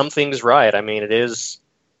do some things right. I mean, it is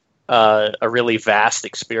a really vast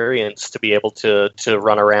experience to be able to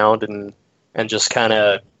run around and just kind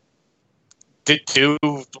of do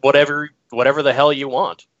whatever the hell you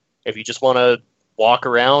want. If you just want to walk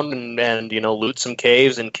around and loot some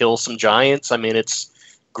caves and kill some giants, I mean, it's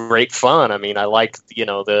great fun. I mean, I like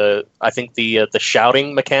I think the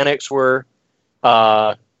shouting mechanics were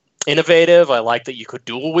innovative. I like that you could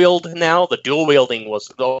dual wield now. The dual wielding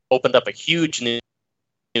opened up a huge new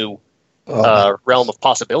realm of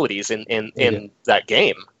possibilities in that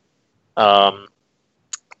game.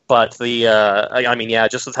 But I mean,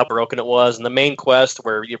 just with how broken it was, and the main quest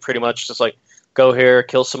where you're pretty much just like, go here,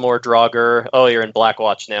 kill some more Draugr. Oh, you're in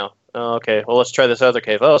Blackwatch now. Oh, okay, well, let's try this other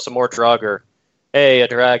cave. Oh, some more Draugr. Hey, a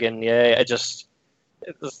dragon. Yay! It's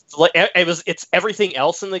everything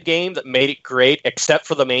else in the game that made it great, except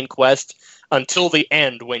for the main quest until the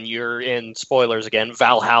end when you're in, spoilers again,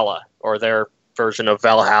 Valhalla, or their version of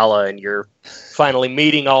Valhalla, and you're finally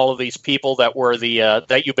meeting all of these people that were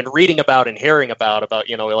that you've been reading about and hearing about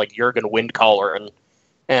like Jurgen Windcaller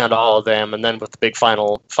and all of them, and then with the big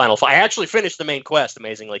final I actually finished the main quest,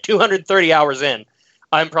 amazingly. 230 hours in,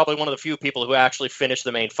 I'm probably one of the few people who actually finished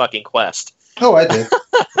the main fucking quest. Oh, I did.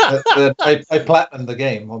 I platinumed the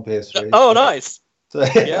game on PS3. Oh, nice. So,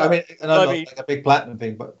 yeah. I mean, and I'm not like a big platinum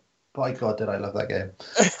thing, but by God, did I love that game.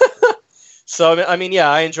 So, I mean, yeah,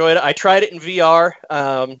 I enjoyed it. I tried it in VR.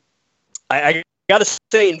 I got to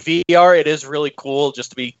say, in VR, it is really cool just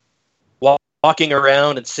to be walking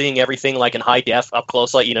around and seeing everything like in high def up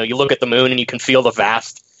close. Like, you look at the moon and you can feel the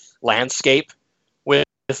vast landscape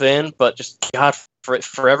within. But just, God,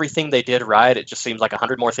 for everything they did right, it just seems like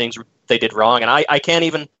 100 more things they did wrong. And I can't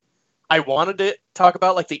even... I wanted to talk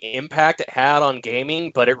about like the impact it had on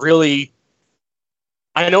gaming, but it really...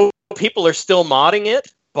 I know people are still modding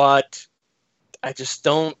it, but I just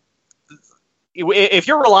don't... If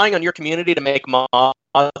you're relying on your community to make mods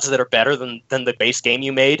that are better than the base game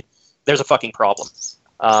you made, there's a fucking problem.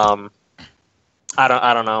 I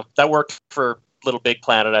don't know. That worked for Little Big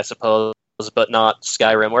Planet, I suppose, but not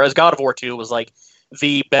Skyrim. Whereas God of War 2 was like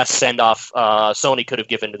the best send-off Sony could have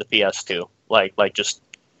given to the PS2. Like just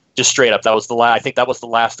straight up, that was I think that was the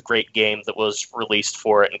last great game that was released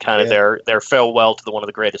for it, and kind of their farewell to one of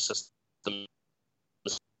the greatest systems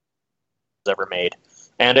ever made.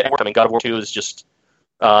 And I mean, God of War 2 is just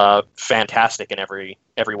fantastic in every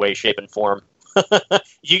way, shape, and form.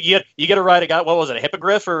 you get to ride a guy. What was it? A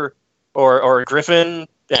hippogriff or a griffin?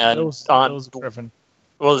 And it was a griffin.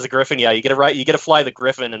 Well, it was a griffin. Yeah, you get to fly the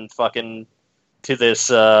griffin and fucking to this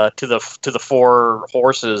to the 4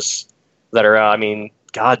 horses that are. I mean,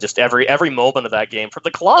 God, just every moment of that game. For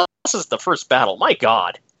the Colossus, the first battle. My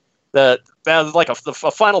God, that like a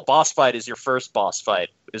final boss fight is your first boss fight.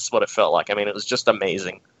 Is what it felt like. I mean, it was just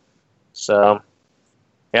amazing. So,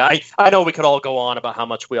 yeah, I know we could all go on about how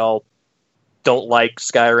much we all don't like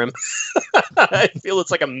Skyrim. I feel it's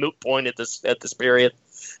like a moot point at this period.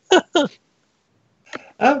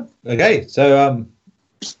 Okay, so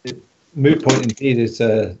moot point indeed is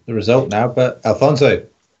the result now. But Alfonso,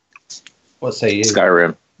 what say you?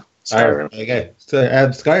 Skyrim. There you go. So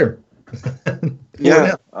Skyrim.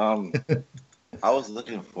 Yeah. I was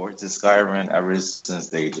looking forward to Skyrim ever since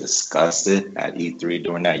they discussed it at E3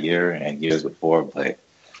 during that year and years before. But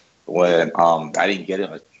when I didn't get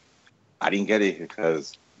it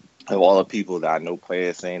because of all the people that I know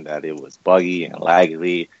players saying that it was buggy and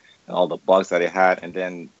laggy and all the bugs that it had. And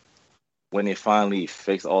then when they finally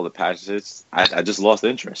fixed all the patches, I just lost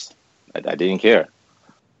interest. I didn't care.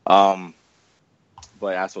 But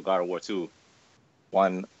as for God of War 2,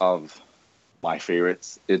 one of my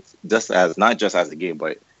favorites. It's just as not just as a game,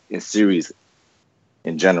 but in series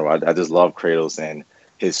in general. I just love Kratos and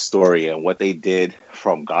his story, and what they did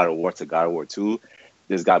from God of War to God of War 2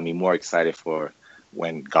 just got me more excited for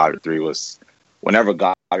when God of 3 was, whenever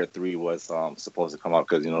God of 3 was supposed to come out,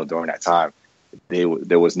 because during that time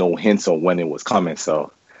there was no hints on when it was coming.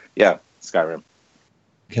 So yeah, Skyrim.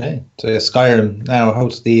 Okay, so Skyrim now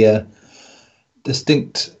holds the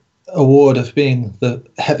distinct award of being the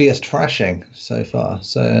heaviest thrashing so far.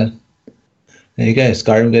 So there you go.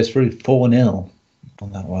 Skyrim goes through 4-0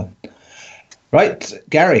 on that one. Right,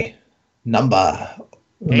 Gary, number.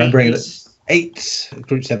 Remembering that 8.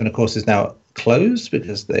 Group 7, of course, is now closed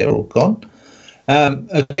because they are all gone.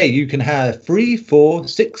 Okay, you can have 3, 4,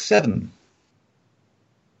 6, 7.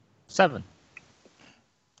 7.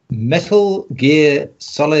 Metal Gear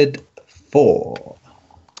Solid 4.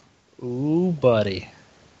 Ooh, buddy.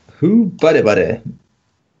 Who, buddy?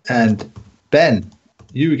 And Ben,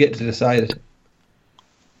 you get to decide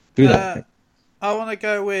who that. I want to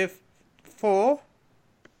go with 4.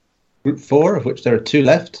 Group 4, of which there are 2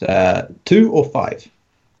 left. 2 or 5?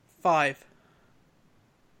 5.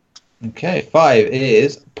 Okay, 5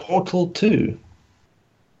 is Portal 2.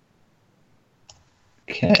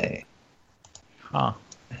 Okay. Huh.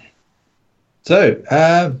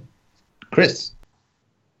 So, Chris,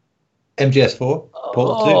 MGS4,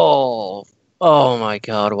 Portal 2. Oh my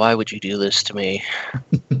God! Why would you do this to me?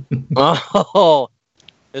 Oh,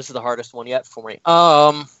 this is the hardest one yet for me.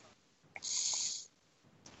 Fuck,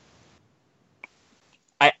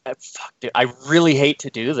 dude, I really hate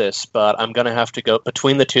to do this, but I'm gonna have to go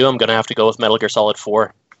between the two. I'm gonna have to go with Metal Gear Solid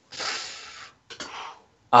 4.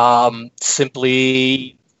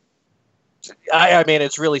 Simply, I mean,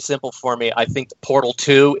 it's really simple for me. I think Portal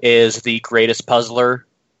 2 is the greatest puzzle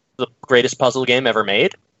game ever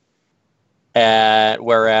made.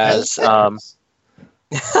 Whereas, I'm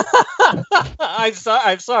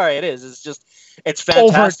sorry, it is. It's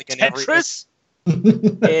fantastic. Over Tetris?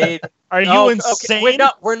 Are you insane? Okay,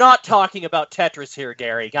 we're not talking about Tetris here,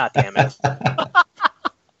 Gary. God damn it!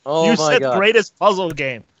 Oh you my said God. Greatest puzzle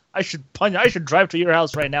game. I should drive to your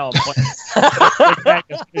house right now and punch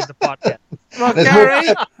finish the podcast. Well, Gary,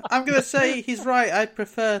 I'm going to say he's right. I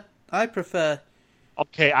prefer.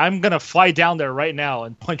 Okay, I'm gonna fly down there right now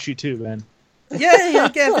and punch you too, man. Yeah, you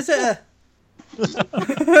get a visitor.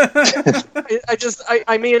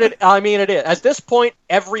 I mean it is. At this point,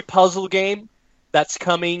 every puzzle game that's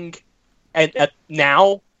coming and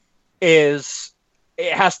now it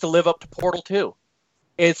has to live up to Portal 2.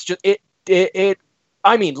 It's just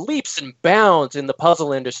I mean, leaps and bounds in the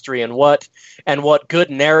puzzle industry and what good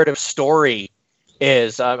narrative story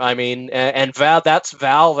is. I mean, and that's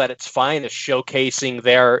Valve at its finest, showcasing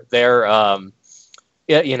their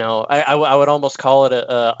you know, I would almost call it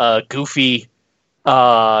a goofy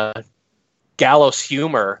gallows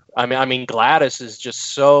humor. I mean, GLaDOS is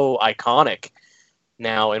just so iconic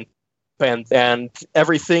now, and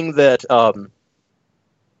everything that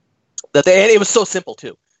it was so simple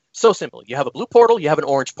too. So simple. You have a blue portal, you have an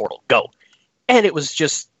orange portal. Go. And it was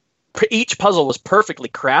just each puzzle was perfectly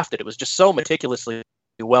crafted. It was just so meticulously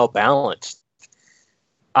well balanced.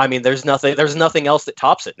 I mean, there's nothing else that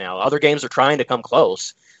tops it now. Other games are trying to come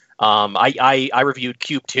close. I reviewed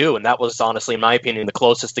Cube 2, and that was honestly, in my opinion, the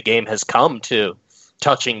closest the game has come to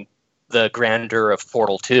touching the grandeur of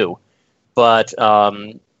Portal 2. But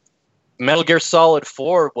Metal Gear Solid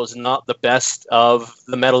 4 was not the best of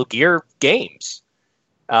the Metal Gear games.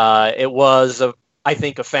 It was, I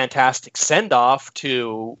think, a fantastic send-off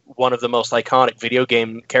to one of the most iconic video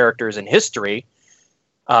game characters in history.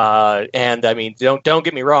 And I mean, don't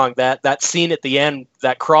get me wrong, that scene at the end,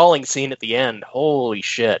 that crawling scene at the end, holy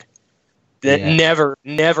shit. Never,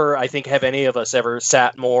 I think, have any of us ever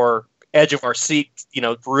sat more edge of our seat,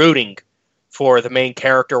 rooting for the main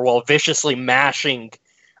character while viciously mashing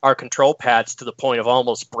our control pads to the point of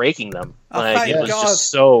almost breaking them. Thank God.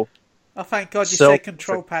 Just so... Oh, thank God you said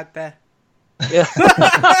control pad there. Yeah.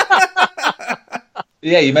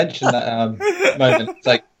 Yeah, you mentioned that moment. It's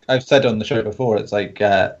like I've said on the show before, it's like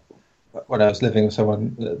when I was living with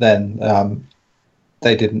someone then,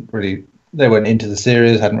 they weren't into the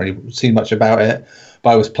series, hadn't really seen much about it, but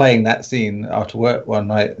I was playing that scene after work one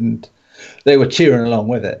night and they were cheering along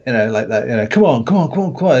with it, like that, come on,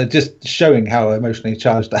 just showing how emotionally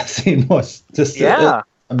charged that scene was. Just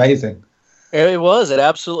amazing. It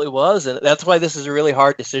absolutely was, and that's why this is a really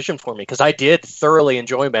hard decision for me, because I did thoroughly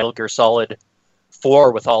enjoy Metal Gear Solid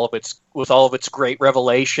 4 with all of its great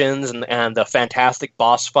revelations and the fantastic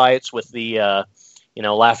boss fights with the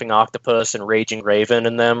Laughing Octopus and Raging Raven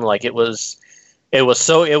in them. Like it was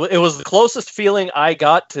the closest feeling I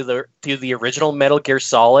got to the original Metal Gear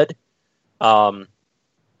Solid.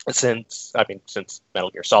 Since Metal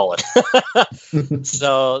Gear Solid.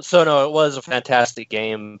 so no, it was a fantastic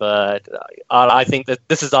game, but I think that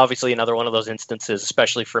this is obviously another one of those instances,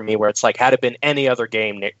 especially for me, where it's like, had it been any other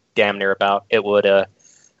game damn near about, I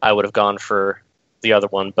would have gone for the other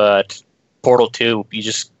one, but Portal 2, you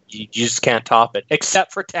just can't top it,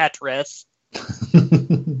 except for Tetris.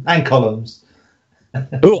 And columns.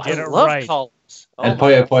 Ooh, I get it love right. columns. And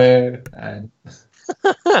Puyo Puyo and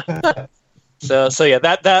So yeah,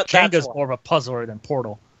 that's Jenga's one. more of a puzzler than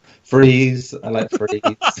Portal. Freeze. I like Freeze.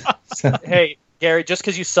 Hey, Gary, just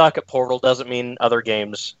because you suck at Portal doesn't mean other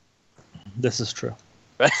games. This is true.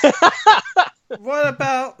 What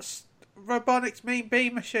about Robotnik's Mean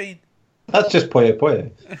Bean Machine? That's just Puyo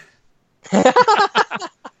Puyo.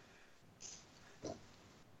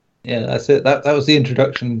 Yeah, that's it. That was the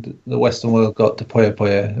introduction the Western world got to Puyo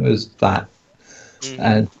Puyo. It was that.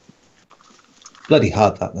 And bloody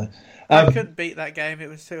hard that though. I couldn't beat that game. It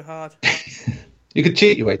was too hard. You could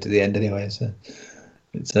cheat your way to the end anyway, so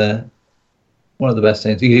it's one of the best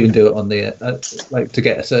things. You can even do it on the like to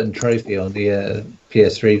get a certain trophy on the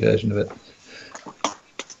PS3 version of it.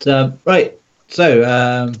 Right,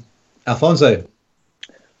 so Alfonso,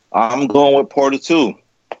 I'm going with Portal 2.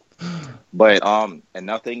 But and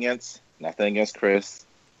nothing against Chris.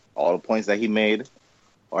 All the points that he made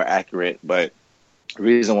are accurate. But the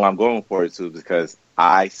reason why I'm going with Portal 2 is because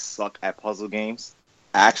I suck at puzzle games.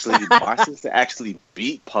 Actually, my sister actually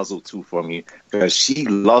beat Puzzle 2 for me because she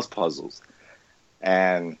loves puzzles.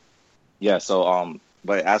 And yeah, so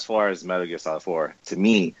but as far as Metal Gear Solid 4, to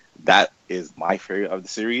me, that is my favorite of the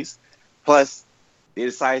series. Plus, they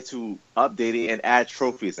decided to update it and add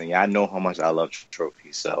trophies, and yeah, I know how much I love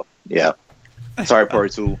trophies. So yeah, sorry,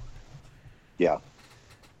 Portal 2. Yeah,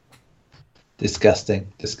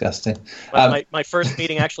 disgusting. My first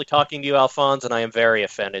meeting actually talking to you, Alphonse, and I am very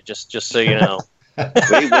offended. Just so you know.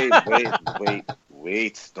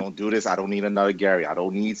 Wait! Don't do this. I don't need another Gary. I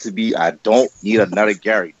don't need another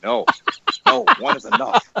Gary. No, one is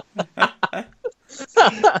enough.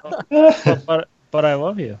 But I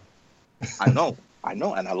love you. I know,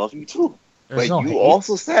 and I love you too. There's but no you hate.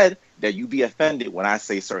 also said that you be offended when I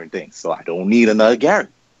say certain things, so I don't need another Gary.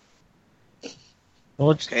 Well,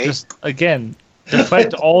 Okay. just again,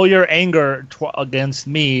 deflect all your anger against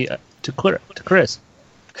me to Chris.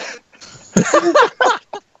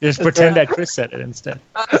 Just pretend that Chris said it instead.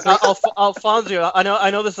 Alfonso, I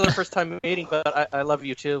know this is the first time meeting, but I love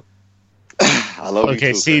you too. I love you too.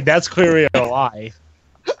 Okay, see, Chris. that's clearly a lie.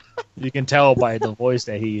 You can tell by the voice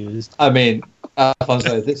that he used. I mean,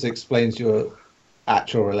 Alfonso, this explains your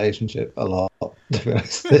actual relationship a lot. To be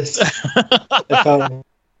honest,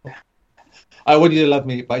 I want you to love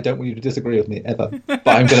me, but I don't want you to disagree with me ever. But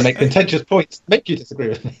I'm going to make contentious points to make you disagree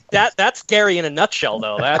with me. That's Gary in a nutshell,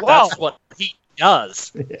 though. Wow. That's what he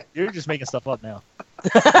does. You're just making stuff up now.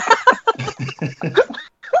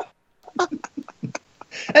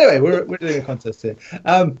 Anyway, we're doing a contest here.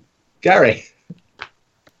 Gary.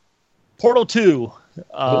 Portal 2.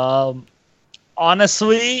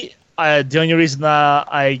 Honestly, the only reason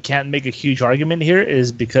I can't make a huge argument here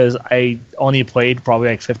is because I only played probably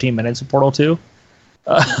like 15 minutes of Portal 2.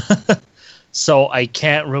 So I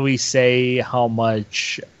can't really say how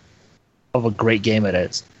much of a great game it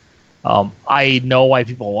is. I know why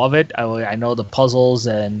people love it. I know the puzzles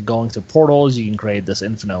and going through portals. You can create this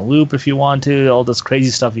infinite loop if you want to. All this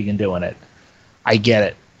crazy stuff you can do in it. I get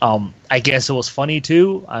it. I guess it was funny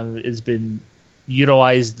too. It's been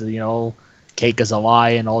utilized, cake is a lie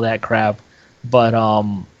and all that crap. But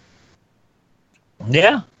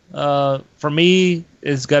yeah, for me,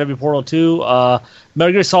 it's got to be Portal 2.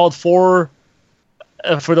 Metal Gear Solid 4.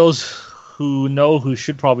 For those who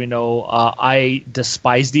should probably know, I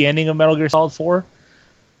despise the ending of Metal Gear Solid 4.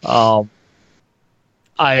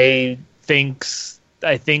 I think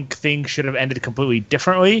things should have ended completely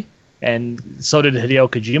differently, and so did Hideo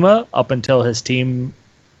Kojima up until his team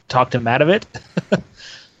talked him out of it.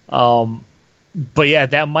 But yeah,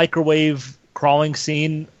 that microwave crawling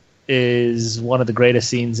scene is one of the greatest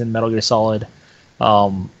scenes in Metal Gear Solid.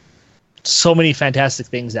 So many fantastic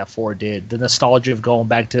things that 4 did. The nostalgia of going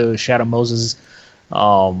back to Shadow Moses,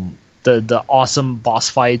 the awesome boss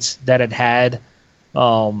fights that it had.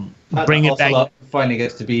 Bring it back. Finally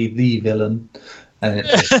gets to be the villain, and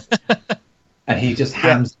and he just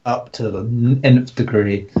hams up to the nth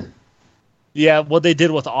degree. Yeah, what they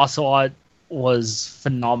did with Ocelot was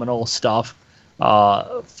phenomenal stuff.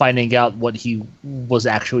 Finding out what he was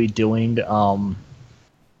actually doing.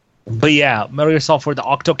 But yeah, Metal Gear Solid 4, the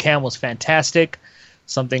Octocam was fantastic.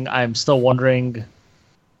 Something I'm still wondering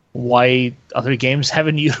why other games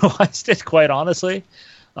haven't utilized it, quite honestly.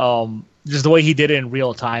 Just the way he did it in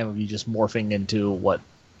real time, of you just morphing into what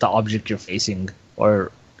the object you're facing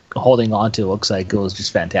or holding on to looks like. It was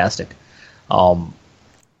just fantastic.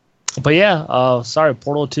 But yeah, sorry,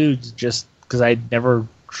 Portal 2, just because I never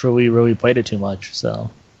truly really played it too much.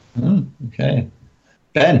 So okay.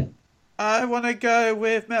 Ben. I want to go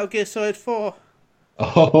with Metal Gear Solid 4.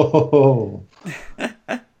 Oh.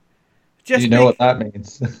 Just you know what that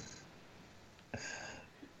means.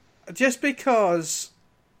 Just because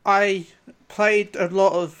I played a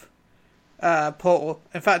lot of Portal.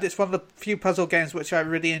 In fact, it's one of the few puzzle games which I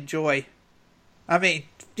really enjoy. I mean,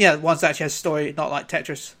 yeah, the ones that actually has story, not like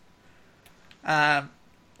Tetris. I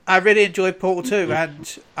really enjoyed Portal 2,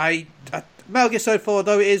 and Metal Gear Solid 4,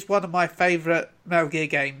 though it is one of my favourite Metal Gear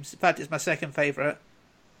games. In fact, it's my second favourite.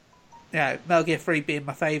 Yeah, Metal Gear 3 being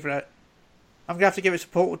my favourite. I'm going to have to give it to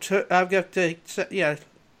Portal 2. I'm just going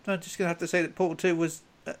to have to say that Portal 2 was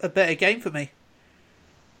a better game for me.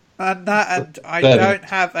 And I don't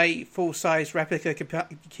have a full-size replica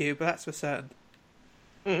cube, but that's for certain.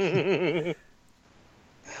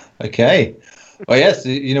 Okay. Well, yes,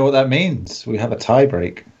 you know what that means. We have a tie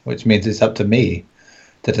break, which means it's up to me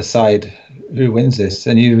to decide who wins this.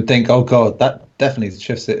 And you would think, oh, God, that definitely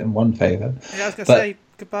shifts it in one favour. Yeah, I was going to say,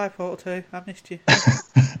 goodbye, Portal 2. I missed you.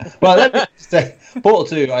 Well, let me say, Portal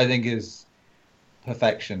 2, I think, is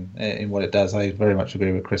perfection in what it does. I very much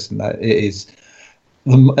agree with Chris in that. It is,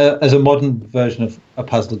 as a modern version of a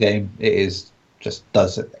puzzle game, it is just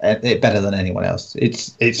does it better than anyone else.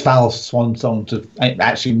 It's Valve's swan song to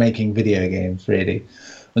actually making video games, really.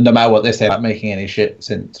 And no matter what they say about making any shit,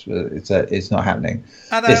 since it's not happening.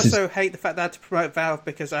 And I also hate the fact that I had to promote Valve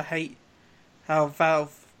because I hate how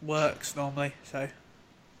Valve works normally. So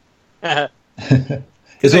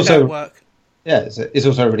it's also work. Yeah, it's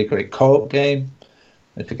also a really great co-op game.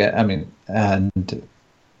 And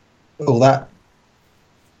all that.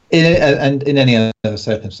 In any other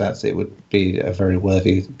circumstance, it would be a very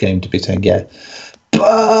worthy game to be saying, yeah.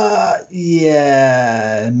 But,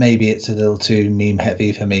 yeah, maybe it's a little too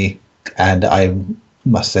meme-heavy for me. And I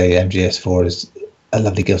must say MGS4 is a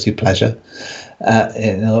lovely guilty pleasure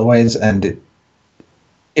in other ways. And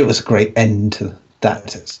it was a great end to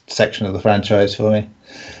that section of the franchise for me.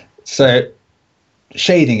 So,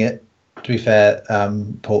 shading it, to be fair,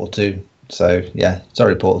 Portal 2. So, yeah,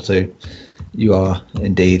 sorry, Portal 2. You are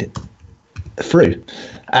indeed through.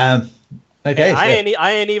 Okay, I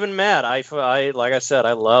ain't even mad. I like I said,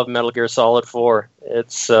 I love Metal Gear Solid 4.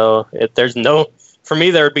 There's no, for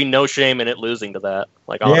me, there would be no shame in it losing to that.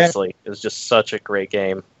 Like, honestly, it was just such a great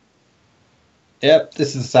game. Yep,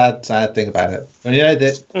 this is a sad thing about it. But you know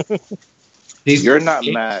that you're not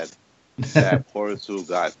mad that Portal 2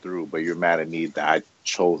 got through, but you're mad at me that I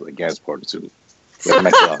chose against Portal 2. It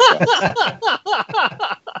makes a lot of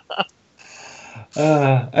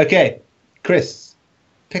sense. Okay, Chris,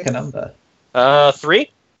 pick a number.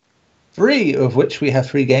 3. 3, of which we have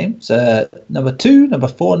 3 games. Number 2, number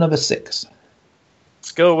 4, number 6.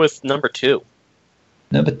 Let's go with number 2.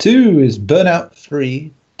 Number 2 is Burnout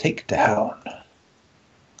 3 Takedown.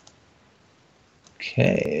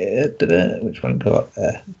 Okay, which one go up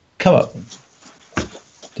there? Come up.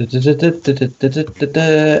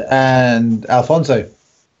 And Alfonso.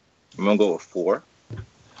 I'm gonna go with 4.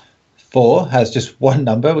 4 has just one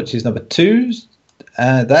number, which is number 2.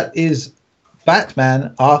 That is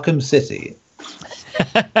Batman Arkham City.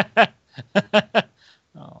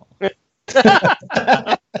 Oh.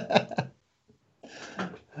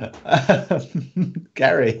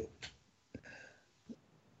 Gary.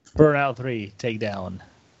 Burnout 3 Takedown.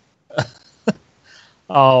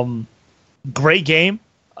 Great game.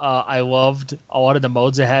 I loved a lot of the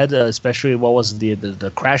modes it had, especially what was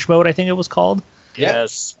the crash mode, I think it was called.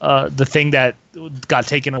 Yes. The thing that got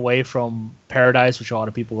taken away from Paradise, which a lot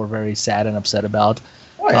of people were very sad and upset about.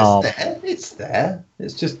 Oh, it's there.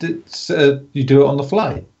 It's just you do it on the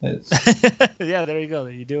fly. Yeah, there you go.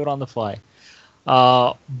 You do it on the fly.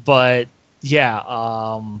 But yeah,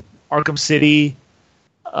 Arkham City,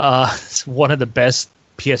 it's one of the best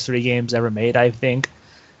PS3 games ever made, I think.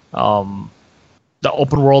 The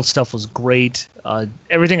open world stuff was great.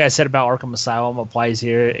 Everything I said about Arkham Asylum applies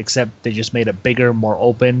here, except they just made it bigger, more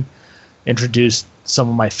open, introduced some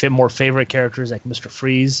of my more favorite characters like Mr.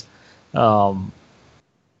 Freeze.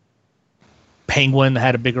 Penguin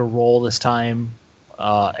had a bigger role this time.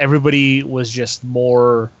 Everybody was just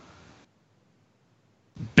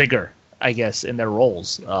bigger, I guess, in their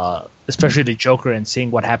roles, especially the Joker, and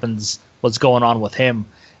seeing what's going on with him.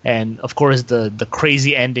 And of course, the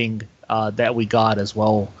crazy ending that we got as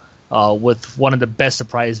well, with one of the best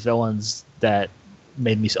surprise villains that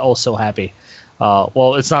made me so happy.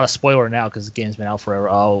 Well, it's not a spoiler now because the game's been out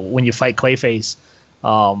forever. When you fight Clayface,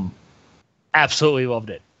 absolutely loved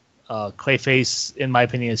it. Clayface, in my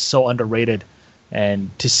opinion, is so underrated, and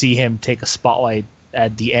to see him take a spotlight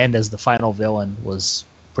at the end as the final villain was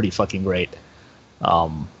pretty fucking great. But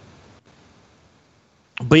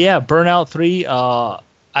yeah, Burnout 3,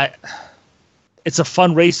 it's a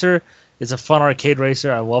fun racer. It's a fun arcade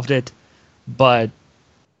racer. I loved it. But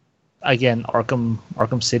again,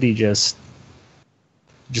 Arkham City just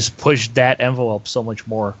pushed that envelope so much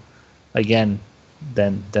more, again,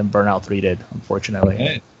 than Burnout 3 did, unfortunately.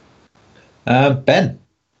 Okay. Ben.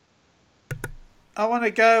 I want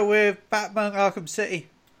to go with Batman Arkham City.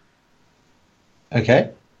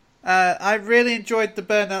 Okay. I really enjoyed the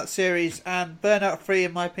Burnout series, and Burnout 3,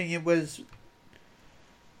 in my opinion, was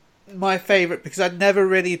my favourite because I'd never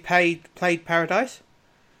really played Paradise.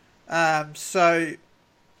 So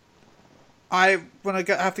I want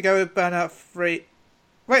to have to go with Burnout 3.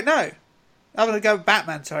 Wait, no. I'm going to go with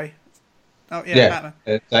Batman, sorry. Oh, yeah.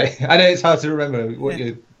 Batman. I know it's hard to remember what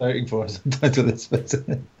you're voting for sometimes with this, but...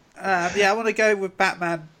 I want to go with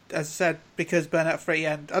Batman, as I said, because Burnout 3,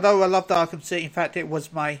 and although I loved Arkham City, in fact, it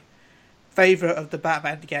was my favourite of the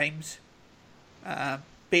Batman games,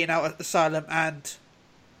 beating out Asylum and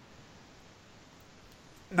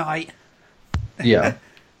Night. Yeah.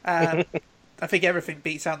 I think everything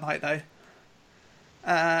beats out Night, though.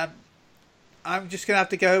 I'm just going to have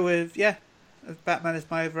to go with, Batman is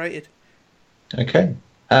my overrated. Okay.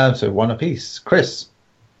 So one apiece. Chris.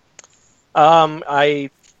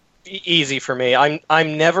 Easy for me.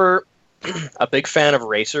 I'm never a big fan of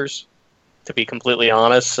racers, to be completely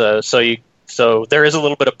honest. So there is a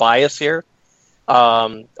little bit of bias here.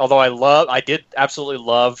 Although I did absolutely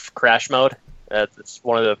love Crash Mode. It's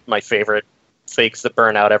one of my favorite things that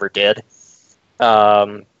Burnout ever did.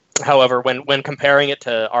 However, when comparing it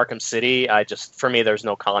to Arkham City, for me, there's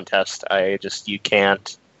no contest. You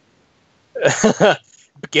can't.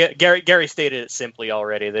 Gary stated it simply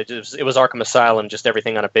already. It was Arkham Asylum, just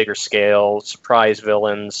everything on a bigger scale, surprise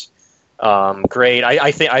villains. Great.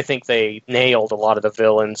 I think they nailed a lot of the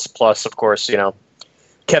villains. Plus, of course,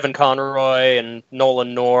 Kevin Conroy and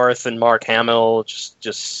Nolan North and Mark Hamill.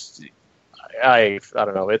 I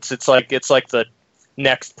don't know. It's like the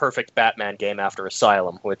next perfect Batman game after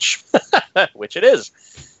Asylum, which it is.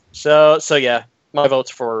 So yeah, my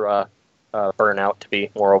vote's for Burnout to be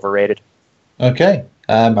more overrated. Okay.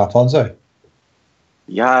 Alfonso.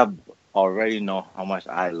 Yeah, I already know how much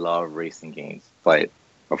I love racing games, but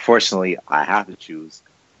unfortunately, I have to choose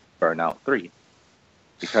Burnout 3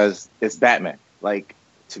 because it's Batman. Like,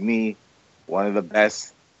 to me, one of the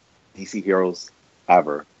best DC heroes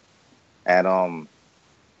ever. And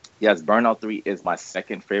yes, Burnout 3 is my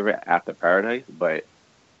second favorite after Paradise, but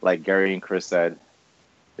like Gary and Chris said,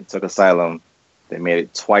 it took Asylum. They made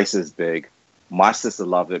it twice as big. My sister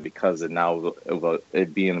loved it because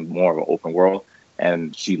it being more of an open world,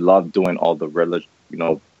 and she loved doing all the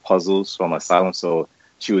puzzles from Asylum. So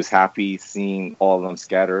she was happy seeing all of them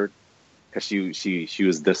scattered, because she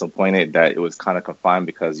was disappointed that it was kind of confined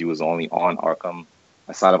because he was only on Arkham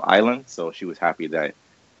Asylum Island. So she was happy that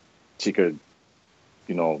she could,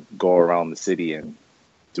 go around the city and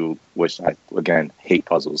do, which I again hate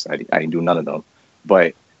puzzles. I didn't do none of them,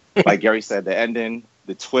 but like Gary said, the ending.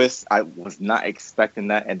 The twist, I was not expecting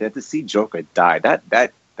that, and then to see Joker die, that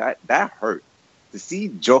hurt. To see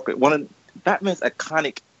Joker, one of Batman's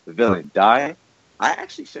iconic villain, die, I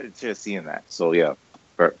actually shed a tear seeing that. So yeah,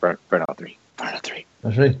 Burnout 3. Burnout 3.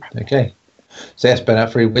 That's right. Okay. So yes,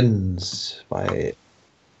 Burnout 3 wins by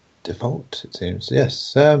default, it seems.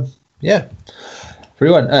 Yes. Yeah.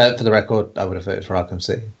 3-1. For the record, I would have voted for Arkham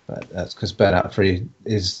City, but that's because Burnout 3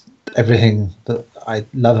 is everything that I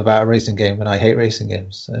love about a racing game, and I hate racing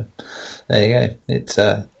games. So there you go. It's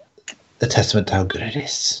a testament to how good it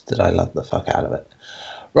is that I love the fuck out of it.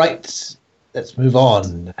 Right, let's move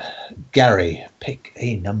on. Gary, pick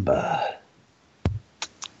a number.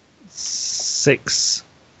 6.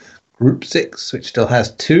 Group 6, which still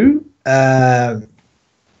has 2. 1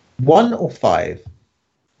 or 5?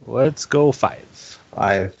 Let's go 5.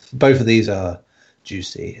 5. Both of these are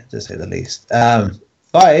juicy, to say the least.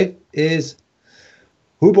 5 is,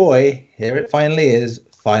 oh boy, here it finally is,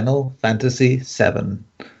 Final Fantasy VII.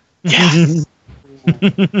 Yes!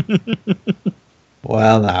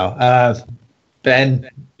 Well, now, Ben,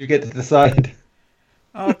 you get to decide.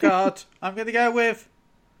 Oh, God. I'm going to go with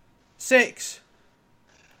 6.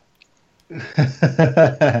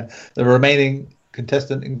 The remaining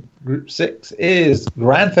contestant in Group 6 is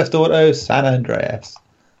Grand Theft Auto San Andreas.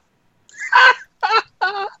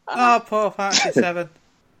 Oh, poor Fantasy 7.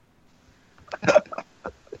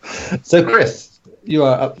 So, Chris, you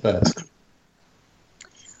are up first.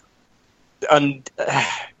 And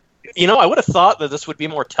I would have thought that this would be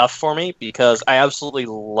more tough for me because I absolutely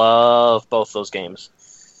love both those games.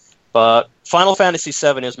 But Final Fantasy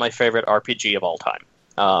VII is my favorite RPG of all time,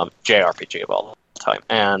 JRPG of all time,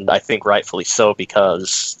 and I think rightfully so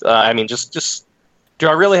because just do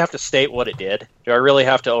I really have to state what it did? Do I really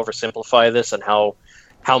have to oversimplify this and how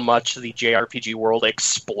how much the JRPG world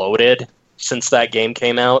exploded since that game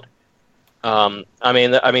came out. I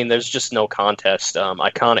mean, there's just no contest.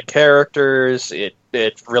 Iconic characters. It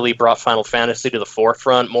really brought Final Fantasy to the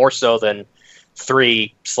forefront, more so than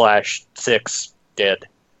 3/6 did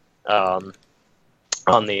on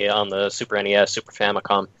the Super NES, Super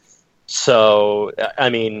Famicom. So, I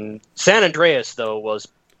mean, San Andreas, though, was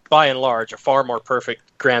by and large a far more perfect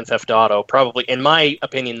Grand Theft Auto. Probably, in my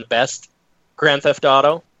opinion, the best Grand Theft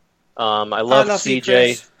Auto. I love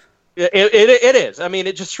CJ. It is. I mean,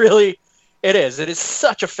 it just really, it is. It is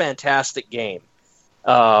such a fantastic game.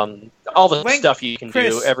 All the stuff you can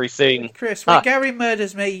do, everything. Chris, when Gary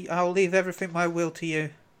murders me, I'll leave everything my will to you.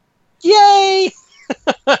 Yay!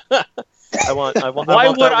 Why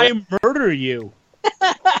would I murder you?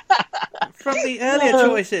 From the earlier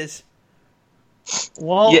choices.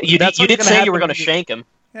 Well, you did say you were going to shank him.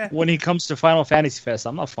 When he comes to Final Fantasy Fest,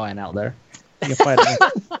 I'm not flying out there.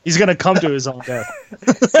 He's going to come to his own death.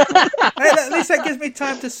 Hey, at least that gives me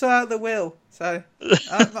time to sort out the will. So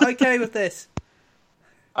I'm okay with this.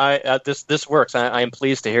 This works. I am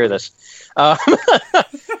pleased to hear this.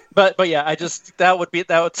 But yeah,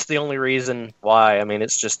 that's the only reason why. I mean,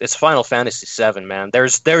 it's Final Fantasy VII, man.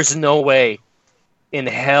 There's no way in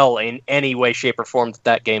hell, in any way, shape, or form,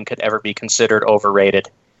 that game could ever be considered overrated.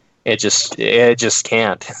 It just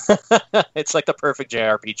can't. It's like the perfect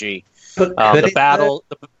JRPG. The battles,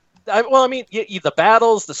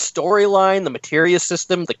 the storyline, the materia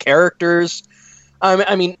system, the characters.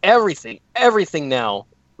 I mean, everything now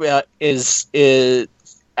owes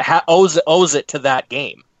it to that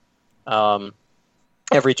game.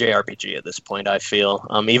 Every JRPG at this point, I feel,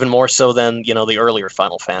 even more so than the earlier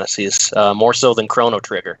Final Fantasies, more so than Chrono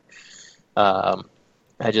Trigger. I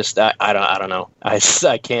don't know. I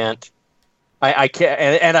can't. I can't,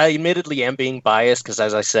 and I admittedly am being biased because,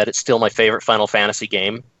 as I said, it's still my favorite Final Fantasy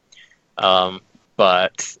game.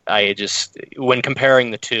 But when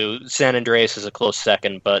comparing the two, San Andreas is a close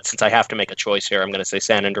second. But since I have to make a choice here, I'm going to say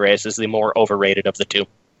San Andreas is the more overrated of the two.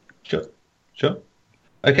 Sure.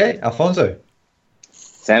 Okay, Alfonso.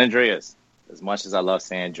 San Andreas. As much as I love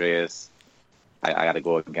San Andreas, I got to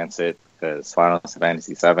go against it because Final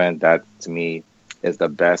Fantasy VII, that to me is the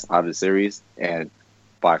best out of the series and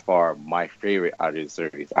by far my favorite out of the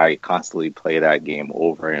series. I constantly play that game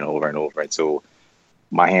over and over and over until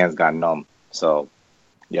my hands got numb. So,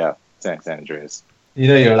 yeah, San Andreas.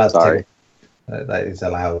 You're allowed to. That is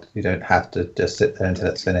allowed. You don't have to just sit there until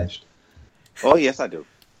it's finished. Oh, yes, I do.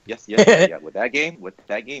 Yes, yeah. With that game,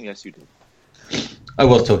 yes, you do. I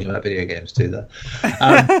was talking about video games too, though.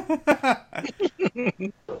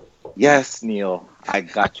 Yes, Neil, I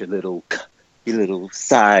got your little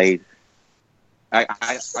side. I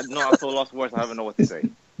know I'm so lost for words. I don't know what to say.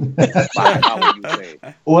 How will you say?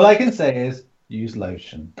 All I can say is use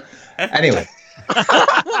lotion. Anyway.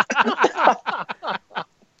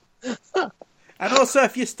 And also,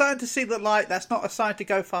 if you're starting to see the light, that's not a sign to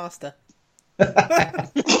go faster.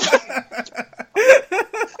 But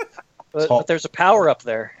there's a power up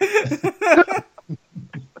there.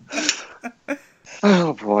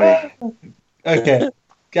 Oh boy. Okay,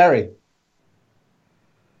 Gary.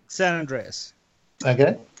 San Andreas.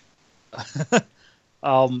 Okay.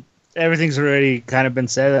 Everything's already kind of been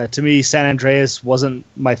said. To me, San Andreas wasn't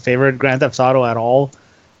my favorite Grand Theft Auto at all.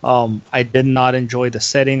 I did not enjoy the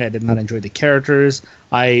setting. I did not enjoy the characters.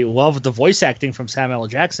 I loved the voice acting from Samuel L.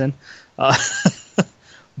 Jackson.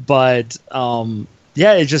 But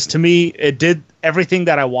yeah, it just, to me, it did everything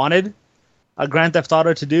that I wanted a Grand Theft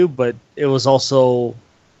Auto to do, but it was also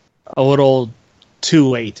a little too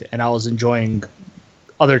late, and I was enjoying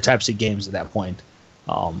other types of games at that point.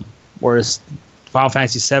 Whereas Final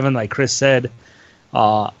Fantasy VII, like Chris said,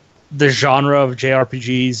 the genre of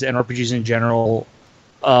JRPGs and RPGs in general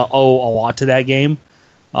owe a lot to that game.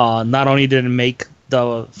 Not only did it make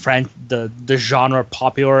the genre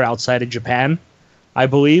popular outside of Japan, I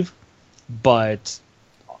believe, but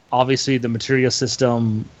obviously the material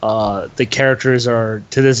system, the characters are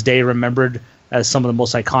to this day remembered as some of the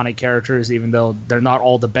most iconic characters, even though they're not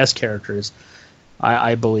all the best characters,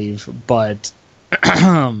 I believe. But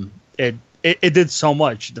it did so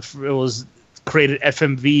much. It was created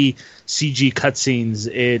FMV CG cutscenes.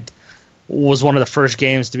 It was one of the first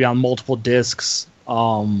games to be on multiple discs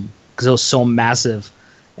because it was so massive.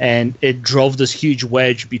 And it drove this huge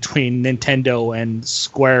wedge between Nintendo and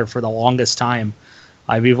Square for the longest time.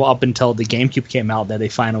 I believe up until the GameCube came out that they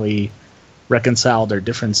finally reconciled their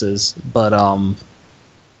differences. But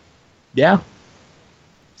yeah,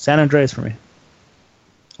 San Andreas for me.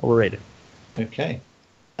 Overrated. Okay.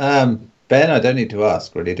 Ben, I don't need to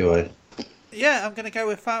ask, really, do I? Yeah, I'm going to go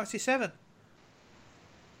with Final Fantasy VII.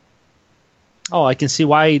 Oh, I can see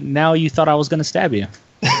why now you thought I was going to stab you.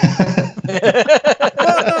 Well,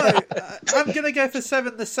 no, I'm going to go for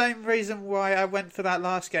 7 the same reason why I went for that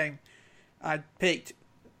last game I picked.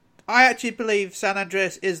 I actually believe San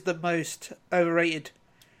Andreas is the most overrated.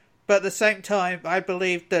 But at the same time, I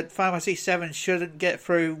believe that Final Fantasy VII shouldn't get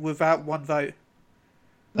through without one vote.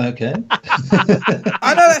 Okay.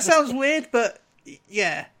 I know that sounds weird, but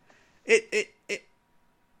yeah. It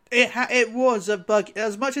was a bug.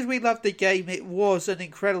 As much as we loved the game, it was an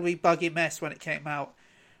incredibly buggy mess when it came out.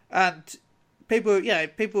 And people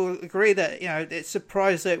agree that, it's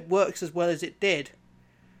surprised that it works as well as it did.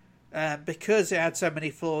 Because it had so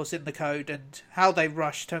many flaws in the code and how they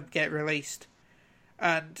rushed to get released.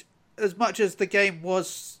 And as much as the game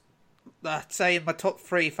was, say, in my top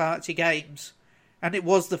 3 fantasy games, and it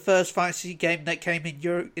was the first fantasy game that came in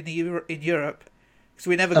Europe, because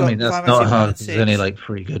we never got. I mean, that's Fantasy not 1 hard. and There's 6. only like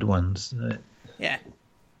 3 good ones. Yeah,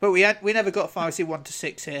 but we never got Fantasy 1 to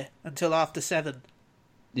 6 here until after 7.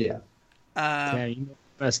 Yeah. Yeah, you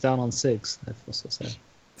messed down on 6. That was so sad.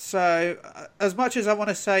 So, as much as I want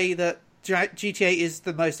to say that GTA is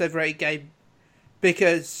the most overrated game,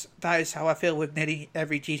 because that is how I feel with nearly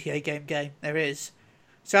every GTA game there is,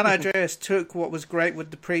 San Andreas took what was great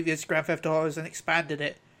with the previous Grand Theft Autos and expanded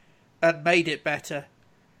it, and made it better,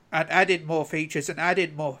 and added more features, and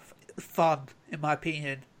added more fun, in my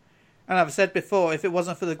opinion. And I've said before, if it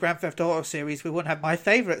wasn't for the Grand Theft Auto series, we wouldn't have my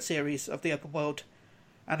favourite series of the open world,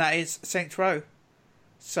 and that is Saints Row.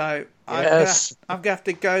 So Yes. I'm going to have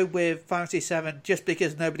to go with Final Fantasy VII just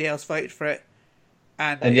because nobody else voted for it.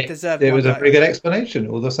 And And it yet, deserved it one was a vote. pretty good explanation,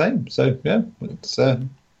 all the same. So yeah, it's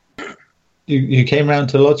you came round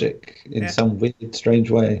to logic in some weird,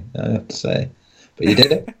 strange way. I have to say, but you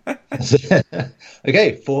did it.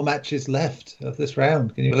 Okay, 4 matches left of this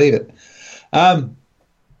round. Can you believe it?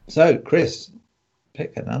 So Chris,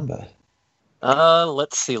 pick a number.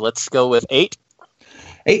 Let's see. Let's go with 8.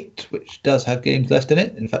 8, which does have games left in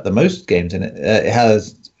it. In fact, the most games in it. It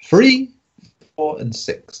has 3, 4, and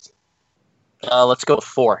 6. Let's go with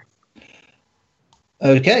 4.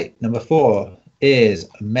 Okay, number 4 is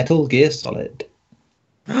Metal Gear Solid.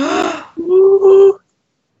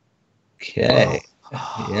 Okay.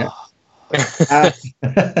 Yeah.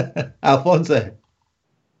 Alfonso.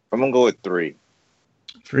 I'm gonna go with 3.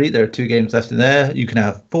 3. There are 2 games left in there. You can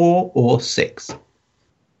have 4 or 6. I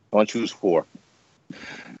want to choose 4.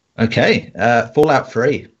 Okay. Fallout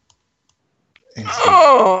 3.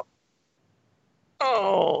 Oh.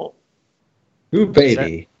 Ooh,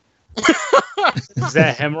 baby. Is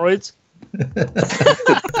that hemorrhoids?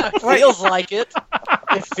 Feels like it.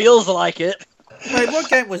 It feels like it. Wait, what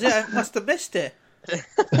game was it? I must have missed it.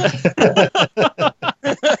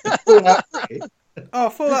 Fallout 3 Oh,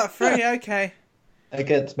 Fallout 3, okay.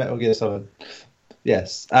 against Metal Gear Solid.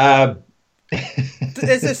 Yes.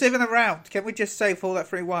 Is this even around? Can we just say Fallout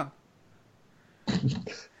 3 won?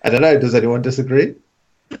 I don't know. Does anyone disagree?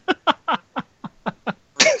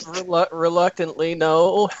 Reluctantly,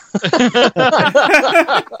 no. What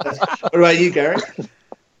about you, Gary?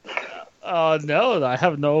 No, I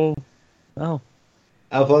have no. No.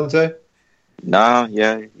 Alfonso? Nah,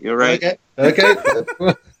 yeah, you're right. Okay.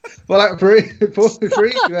 Fallout 3.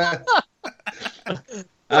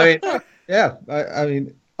 I mean, yeah. I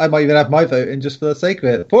mean, I might even have my vote in just for the sake of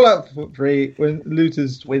it. Fallout 3, when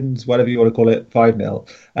Looters wins, whatever you want to call it, 5-0.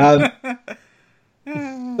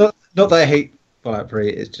 Not that I hate Fallout 3,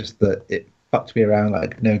 it's just that it fucked me around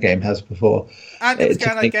like no game has before. And it was It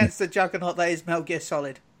just going against the juggernaut that is Metal Gear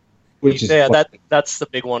Solid. Which is Yeah, that's the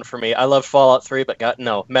big one for me. I love Fallout 3, but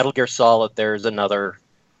Metal Gear Solid, there's another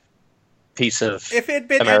piece of If it had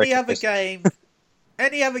been American any other history.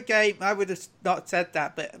 game, I would have not said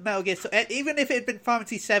that. But Metal Gear Solid, even if it had been Final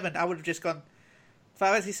Fantasy 7, I would have just gone,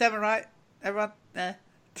 Final Fantasy 7, right? Everyone?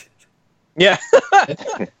 Yeah.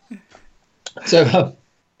 So,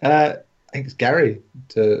 I think it's Gary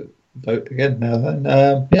to vote again now. Then,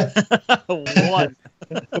 yeah, One.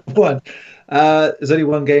 1. There's only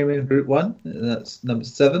one game in Group 1, and that's number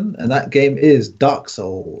 7, and that game is Dark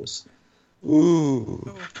Souls.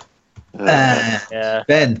 Ooh. Yeah.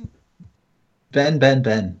 Ben.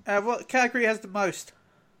 What category has the most?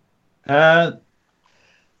 I'll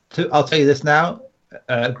tell you this now.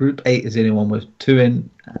 Group 8 is the only one with 2 in.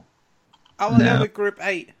 I want to No. go with Group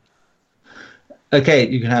 8. Okay,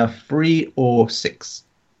 you can have 3 or 6.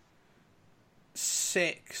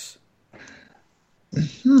 6.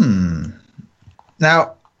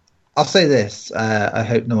 Now, I'll say this. I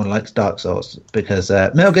hope no one likes Dark Souls because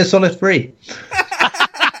Metal Gear Solid 3.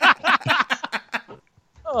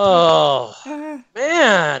 Oh,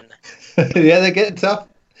 man. Yeah, they're getting tough.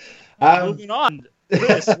 Moving on.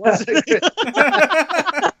 Chris, what's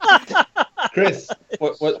Chris,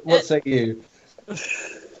 what say you?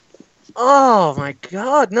 Oh my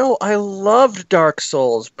God, no! I loved Dark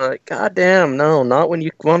Souls, but goddamn, no, not when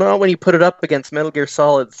you put it up against Metal Gear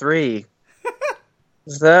Solid 3.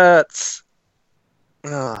 That's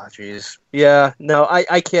jeez, yeah, no,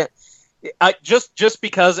 I can't. I just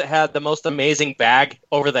because it had the most amazing bag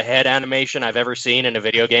over the head animation I've ever seen in a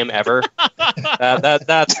video game ever.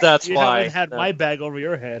 That's you why. haven't had my bag over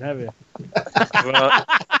your head, have you? Well,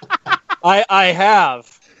 I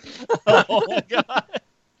have. Oh my God.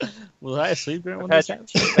 Was I asleep during one of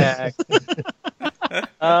those Bag.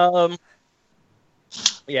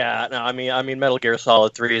 Yeah, no, I mean, Metal Gear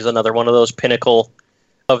Solid 3 is another one of those pinnacle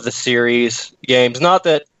of the series games. Not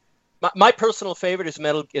that my personal favorite is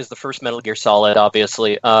the first Metal Gear Solid,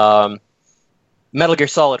 obviously. Metal Gear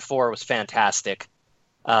Solid 4 was fantastic.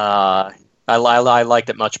 I liked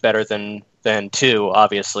it much better than 2,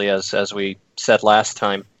 obviously, as we said last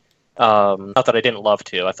time. Not that I didn't love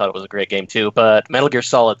 2. I thought it was a great game too. But Metal Gear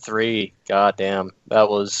Solid 3, goddamn, that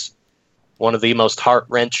was one of the most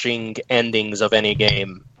heart-wrenching endings of any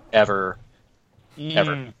game ever.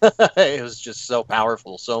 Ever. It was just so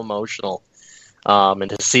powerful, so emotional. And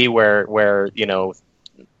to see where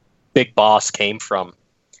Big Boss came from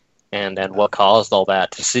and what caused all that,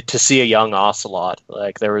 to see a young Ocelot,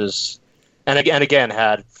 like there was, and again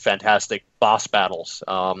had fantastic boss battles.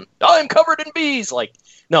 I'm covered in bees, like.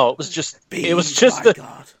 No, it was just. Bees, it was just.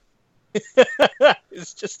 God.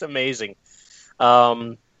 It's just amazing.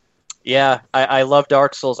 Yeah, I love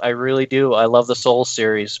Dark Souls. I really do. I love the Souls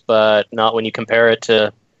series, but not when you compare it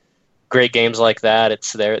to great games like that.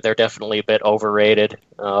 They're definitely a bit overrated.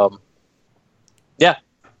 Yeah.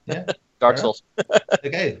 Dark Souls.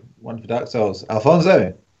 Okay, one for Dark Souls.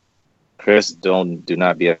 Alfonso. Chris, do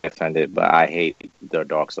not be offended, but I hate the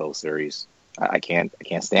Dark Souls series. I can't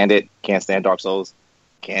stand it. Can't stand Dark Souls.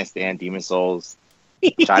 Can't stand Demon Souls.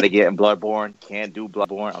 Try to get in Bloodborne. Can't do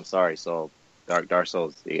Bloodborne. I'm sorry. So Dark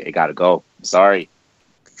Souls, it gotta go. I'm sorry.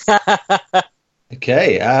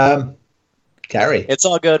 Okay, Gary. It's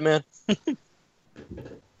all good, man.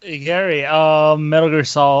 Hey, Gary, Metal Gear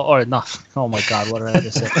Solid, or no? Oh my God, what did I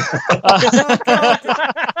just say?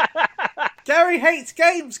 Gary hates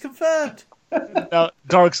games. Confirmed.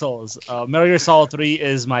 Dark Souls. Metal Gear Solid 3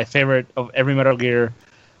 is my favorite of every Metal Gear.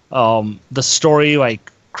 The story,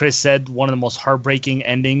 like Chris said, one of the most heartbreaking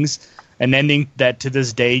endings. An ending that to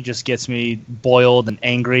this day just gets me boiled and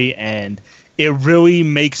angry, and it really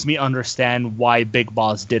makes me understand why Big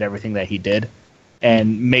Boss did everything that he did,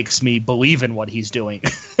 and makes me believe in what he's doing.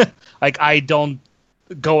 Like, I don't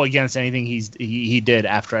go against anything he did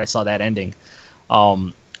after I saw that ending.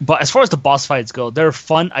 But as far as the boss fights go, they're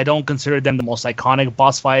fun. I don't consider them the most iconic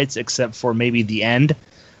boss fights, except for maybe the end,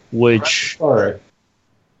 which... Sorry.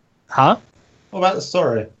 Huh? What about the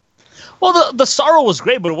story? Well, the Sorrow was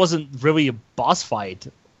great, but it wasn't really a boss fight,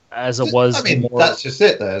 as it was. I mean, that's just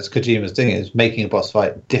it, though. As Kojima's doing, is making a boss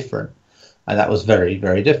fight different, and that was very,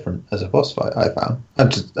 very different as a boss fight. I found.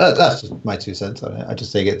 That's just my 2 cents on it. I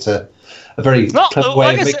just think it's a very clever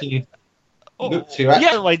way of making you look to action.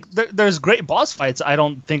 Yeah, like there's great boss fights. I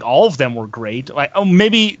don't think all of them were great. Like,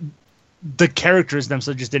 maybe the characters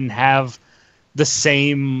themselves just didn't have the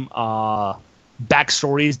same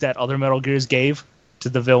backstories that other Metal Gears gave to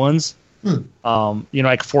the villains.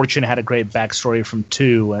 Like Fortune had a great backstory from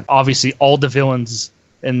 2, and obviously all the villains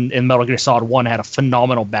in Metal Gear Solid 1 had a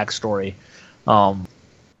phenomenal backstory.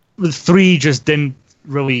 3 just didn't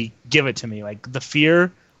really give it to me. Like the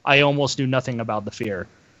Fear, I almost knew nothing about the Fear.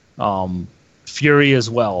 Fury as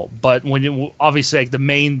well, but when obviously like the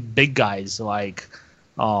main big guys like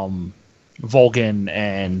Vulcan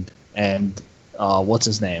and what's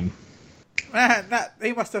his name? Man,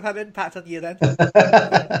 he must have had an impact on you then.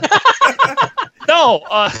 No,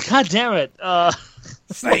 God damn it.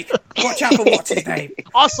 Snake, watch out for what's his name.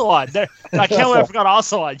 Ocelot. I can't believe I forgot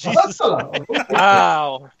Ocelot. Jesus.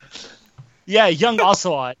 Wow. Yeah, young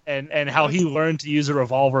Ocelot, and how he learned to use a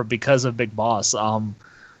revolver because of Big Boss.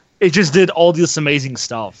 It just did all this amazing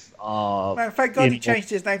stuff. Man, thank God he changed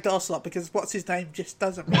his name to Ocelot, because what's his name just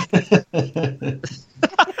doesn't make it.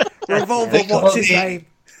 Revolver, what's his name?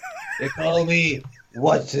 They call me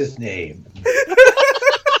what's his name?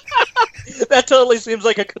 That totally seems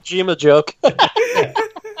like a Kojima joke.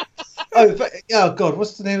 Oh God,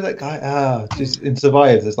 what's the name of that guy? Just in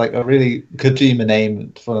Survive, there's like a really Kojima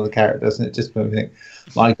name for one of the characters, and it just made me think,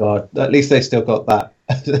 my God, at least they still got that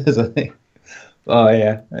as a thing. Oh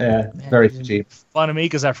yeah, very Kojima. Fun to me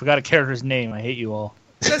because I forgot a character's name. I hate you all.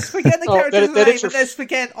 Let's forget the character's name, and let's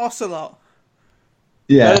forget Ocelot.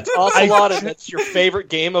 Yeah. But it's Ocelot, and it's your favorite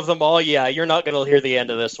game of them all. Yeah, you're not going to hear the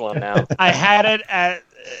end of this one now. I had it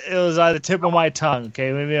it was on the tip of my tongue.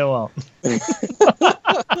 Okay, leave me alone.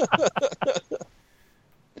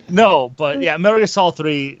 No, but yeah, Metal Gear Solid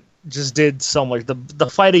 3 just did so much. The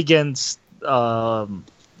fight against the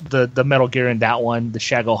Metal Gear in that one, the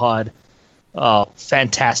Shagohod,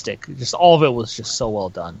 fantastic. Just all of it was just so well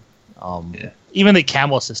done. Even the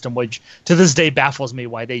camo system, which to this day baffles me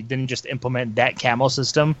why they didn't just implement that camo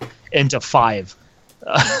system into 5.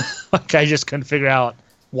 Like I just couldn't figure out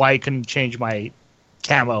why I couldn't change my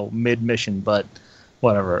camo mid-mission, but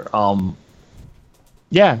whatever.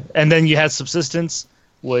 Yeah, and then you had Subsistence,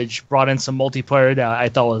 which brought in some multiplayer that I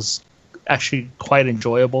thought was actually quite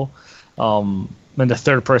enjoyable. And the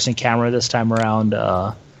third-person camera this time around.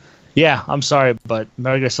 Yeah, I'm sorry, but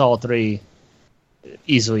Metal Gear Solid 3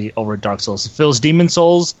 easily over Dark Souls. If it was Demon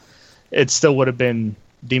Souls, it still would have been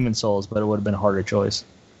Demon Souls, but it would have been a harder choice.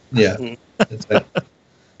 Yeah.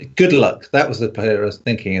 Good Luck. That was the player I was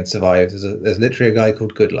thinking in Survive. There's literally a guy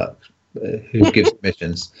called Good Luck who gives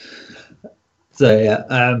missions. So,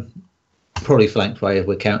 yeah, probably flanked by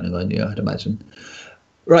We're Counting on You, I'd imagine.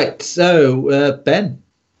 Right, so, Ben.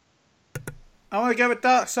 I want to go with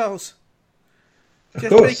Dark Souls. Of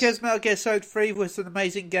Just course. because Metal Gear Solid 3 was an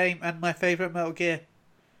amazing game and my favourite Metal Gear.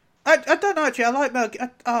 I don't know, actually. I like Metal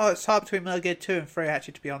Gear. It's hard between Metal Gear 2 and 3,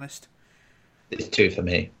 actually, to be honest. It's 2 for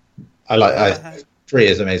me. 3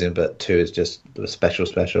 is amazing, but 2 is just special.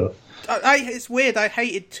 It's weird. I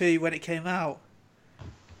hated 2 when it came out.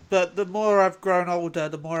 But the more I've grown older,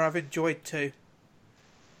 the more I've enjoyed 2.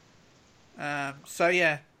 So,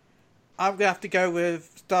 yeah. I'm going to have to go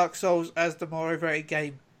with Dark Souls as the more overrated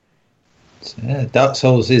game. So, yeah, Dark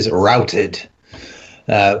Souls is routed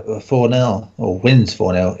 4-0, or wins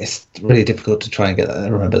 4-0. It's really difficult to try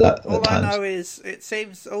and remember that All at times. I know is it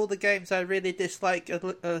seems all the games I really dislike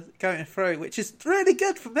are going through, which is really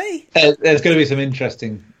good for me. There's going to be some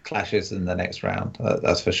interesting clashes in the next round,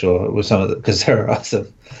 that's for sure, with some of because there are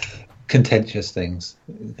some contentious things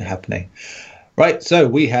happening. Right, so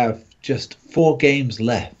we have just 4 games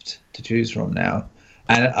left to choose from now.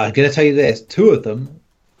 And I'm going to tell you this, 2 of them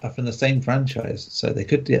are from the same franchise, so they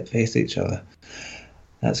could face each other.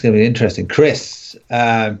 That's going to be interesting. Chris,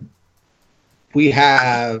 we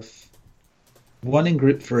have 1 in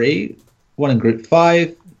Group 3, 1 in Group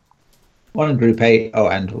 5, 1 in Group 8. Oh,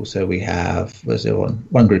 and also we have, where's the one?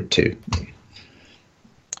 1 Group 2.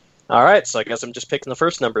 All right, so I guess I'm just picking the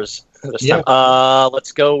first numbers this time.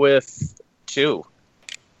 Let's go with 2.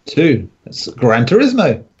 2. That's Gran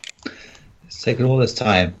Turismo. It's taken all this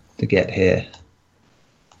time to get here.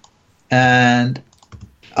 And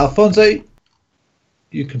Alfonso,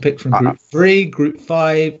 you can pick from Group 3, Group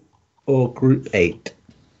 5, or Group 8.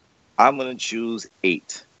 I'm going to choose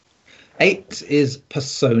 8. 8 is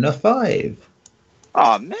Persona 5.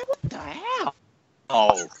 Oh, man, what the hell?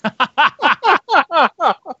 Oh.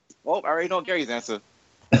 Well, I already know Gary's answer.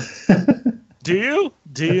 Do you?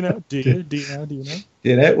 Do you know? Do you know?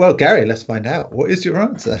 You know? Well, Gary, let's find out. What is your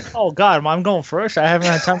answer? Oh, God, I'm going first. I haven't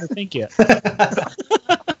had time to think yet.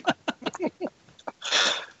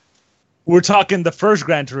 We're talking the first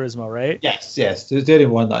Gran Turismo, right? Yes. It was the only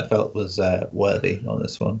one that I felt was worthy on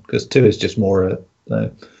this one, because 2 is just more. I don't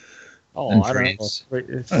know.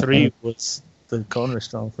 3 was the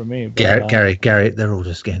cornerstone for me. But, Gary, they're all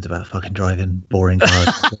just games about fucking driving boring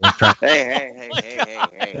cars.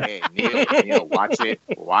 Hey, Neil, watch it.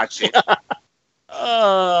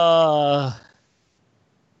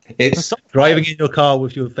 It's driving in your car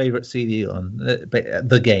with your favorite CD on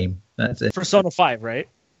the game. That's it. Persona 5, right?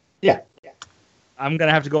 Yeah. I'm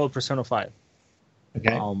gonna have to go with Persona 5.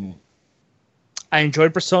 Okay. I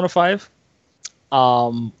enjoyed Persona 5.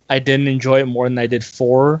 I didn't enjoy it more than I did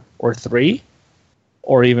 4 or 3,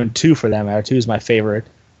 or even 2 for that matter. 2 is my favorite.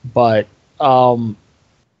 But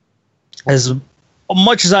as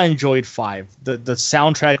much as I enjoyed 5, the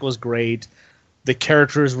soundtrack was great. The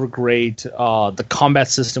characters were great. The combat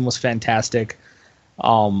system was fantastic.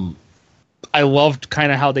 I loved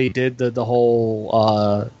kind of how they did the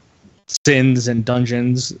whole sins and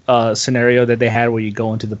dungeons scenario that they had, where you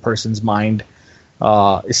go into the person's mind,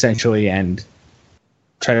 essentially, and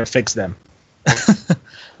try to fix them.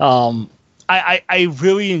 I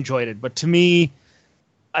really enjoyed it, but to me,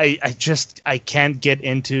 I can't get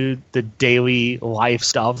into the daily life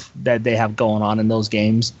stuff that they have going on in those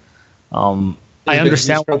games. I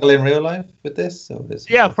understand. You struggle in real life with this?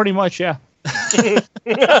 Yeah, pretty much. Yeah.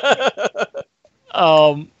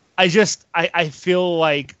 I feel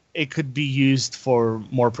like it could be used for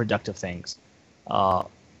more productive things,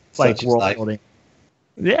 like world building.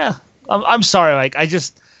 Yeah, I'm sorry. Like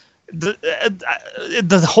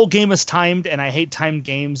the whole game is timed, and I hate timed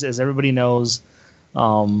games, as everybody knows.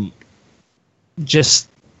 I just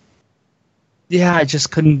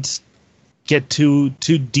couldn't get too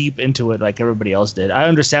deep into it like everybody else did. I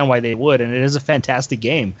understand why they would, and it is a fantastic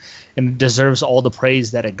game, and it deserves all the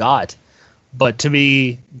praise that it got. But to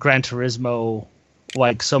me, Gran Turismo,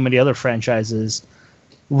 like so many other franchises,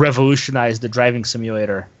 revolutionized the driving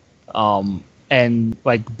simulator. And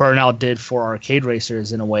like Burnout did for arcade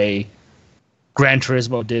racers in a way, Gran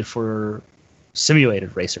Turismo did for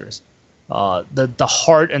simulated racers. The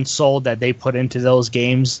heart and soul that they put into those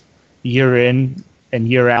games year in and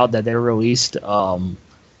year out that they're released.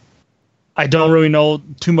 I don't really know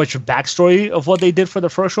too much of backstory of what they did for the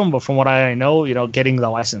first one, but from what I know, getting the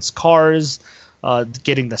licensed cars,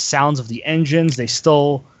 getting the sounds of the engines, they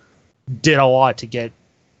still did a lot to get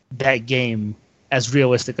that game as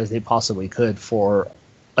realistic as they possibly could for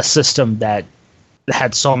a system that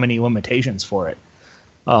had so many limitations for it.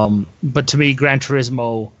 But to me, Gran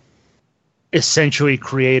Turismo essentially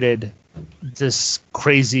created this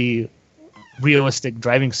crazy realistic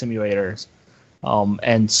driving simulators,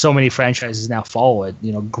 and so many franchises now follow it.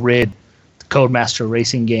 Grid, Codemaster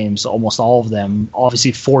Racing Games, almost all of them.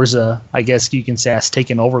 Obviously, Forza, I guess you can say, has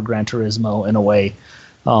taken over Gran Turismo in a way,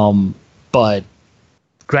 but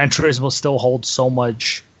Gran Turismo still holds so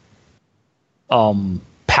much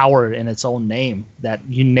power in its own name that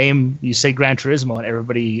you say Gran Turismo and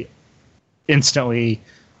everybody instantly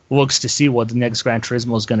looks to see what the next Gran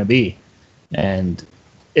Turismo is going to be. And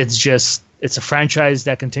it's a franchise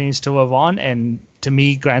that continues to live on. And to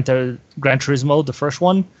me, Gran Turismo, the first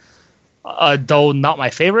one, though not my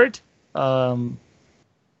favorite,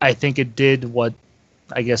 I think it did what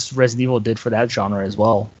I guess Resident Evil did for that genre as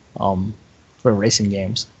well. For racing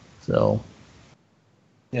games. So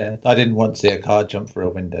yeah, I didn't want to see a car jump through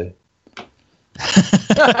a window.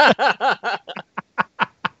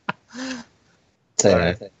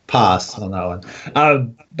 So pass on that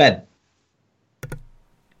one. Ben,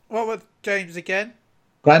 what was James again?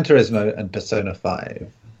 Gran Turismo and Persona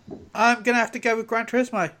 5. I'm gonna have to go with Gran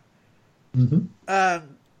Turismo. Mm-hmm.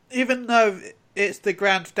 Even though it's the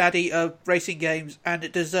granddaddy of racing games and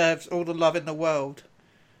it deserves all the love in the world,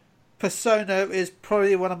 Persona is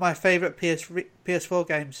probably one of my favourite PS4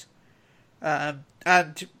 games. And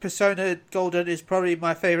Persona Golden is probably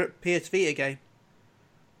my favourite PS Vita game.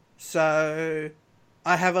 So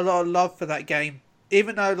I have a lot of love for that game.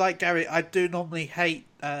 Even though, like Gary, I do normally hate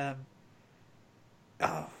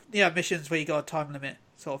missions where you got a time limit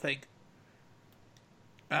sort of thing.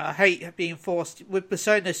 I hate being forced. With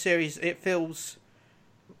Persona series, it feels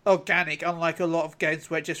organic, unlike a lot of games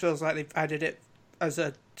where it just feels like they've added it as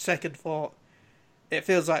a second thought. It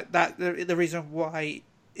feels like that the reason why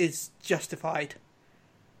is justified.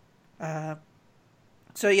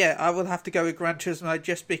 So yeah, I will have to go with Gran Turismo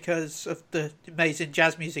just because of the amazing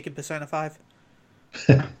jazz music in Persona 5.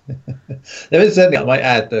 There is certainly, I might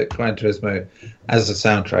add that Gran Turismo as a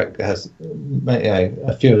soundtrack has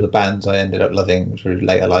a few of the bands I ended up loving through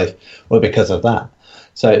later life were because of that.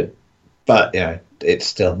 So, but it's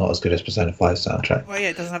still not as good as Persona 5 soundtrack. Well, yeah,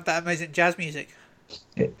 it doesn't have that amazing jazz music.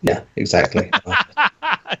 Yeah, exactly.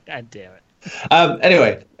 God damn it.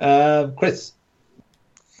 Anyway, Chris.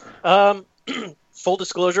 Full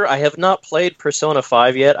disclosure, I have not played Persona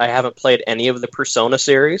 5 yet. I haven't played any of the Persona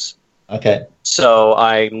series. Okay. So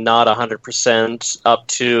I'm not 100% up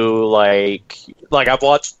to like I've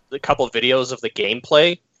watched a couple of videos of the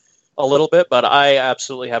gameplay a little bit, but I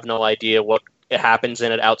absolutely have no idea what happens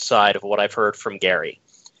in it outside of what I've heard from Gary.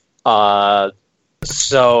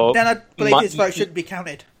 So then I believe his vote shouldn't be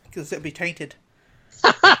counted because it'll be tainted.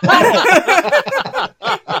 But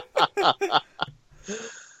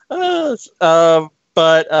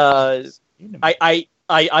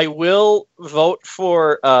I will vote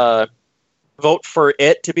for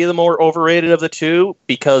it to be the more overrated of the two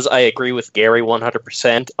because I agree with Gary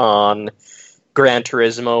 100% on Gran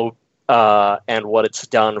Turismo and what it's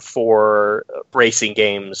done for racing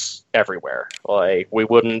games everywhere. Like we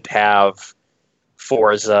wouldn't have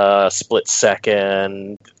Forza, Split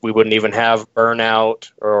Second. We wouldn't even have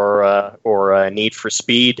Burnout or Need for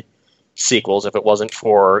Speed sequels if it wasn't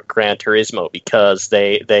for Gran Turismo because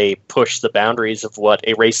they push the boundaries of what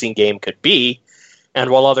a racing game could be. And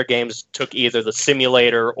while other games took either the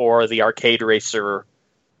simulator or the arcade racer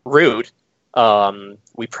route,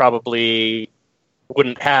 we probably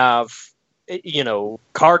wouldn't have,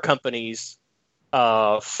 car companies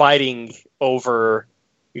fighting over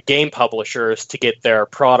game publishers to get their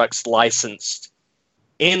products licensed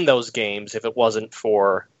in those games if it wasn't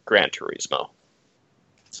for Gran Turismo.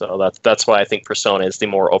 So that's why I think Persona is the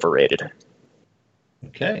more overrated.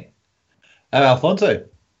 Okay. Alfonso.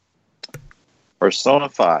 Persona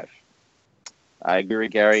 5. I agree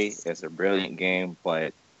with Gary. It's a brilliant game,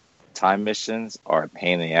 but time missions are a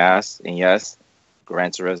pain in the ass. And yes, Gran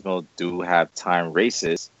Turismo do have time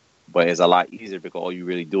races, but it's a lot easier because all you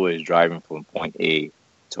really do is driving from point A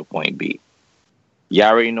to point B. You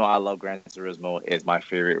already know I love Gran Turismo. It's my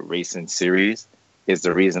favorite racing series. It's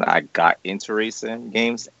the reason I got into racing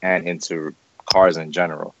games and into cars in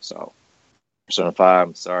general. So, Persona 5,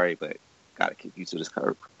 I'm sorry, but gotta kick you to this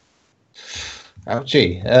curb.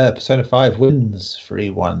 Ouchie. Persona 5 wins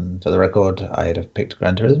 3-1 for the record. I'd have picked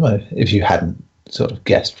Gran Turismo if you hadn't sort of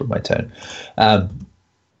guessed from my tone.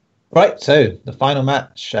 Right, so the final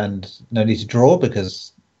match, and no need to draw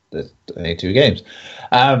because there's only 2 games.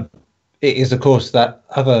 It is, of course, that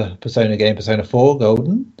other Persona game, Persona 4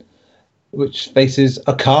 Golden, which faces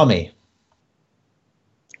Okami.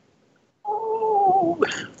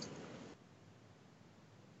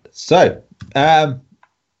 So,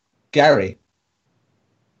 Gary,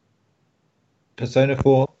 Persona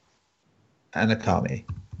 4 and Okami.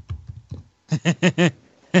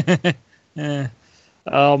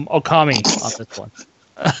 Okami on this one.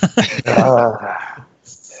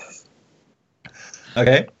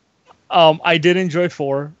 Okay. I did enjoy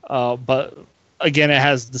 4, but again, it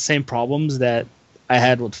has the same problems that I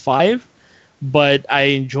had with 5. But I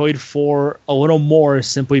enjoyed 4 a little more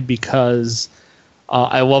simply because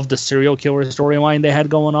I loved the serial killer storyline they had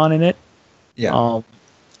going on in it. Yeah.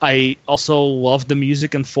 I also loved the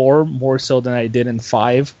music in 4 more so than I did in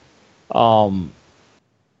 5. I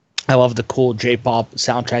love the cool J-pop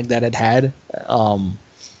soundtrack that it had.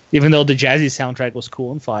 Even though the jazzy soundtrack was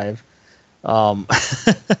cool in 5.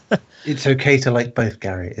 It's okay to like both,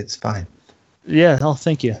 Gary. It's fine. Yeah, oh,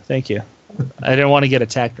 thank you. I didn't want to get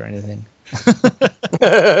attacked or anything.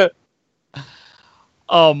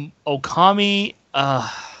 Okami,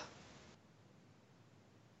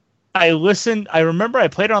 I remember I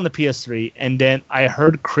played it on the PS3, and then I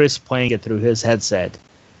heard Chris playing it through his headset.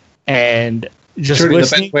 And just Truly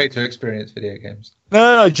listening, the best way to experience video games.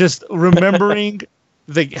 No, just remembering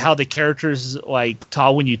how the characters like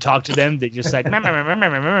talk when you talk to them, they just like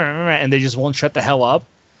and they just won't shut the hell up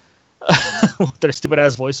with their stupid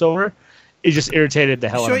ass voiceover. It just irritated the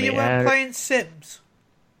hell out of me. Sure, you weren't playing Sims?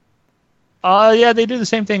 Yeah, they do the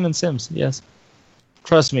same thing in Sims. Yes,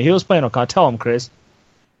 trust me, he was playing Okami. Tell him, Chris.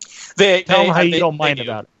 Tell him how you don't mind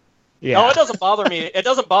about it. Yeah. No, it doesn't bother me. It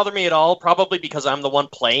doesn't bother me at all. Probably because I'm the one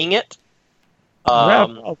playing it.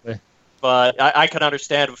 Probably. But I can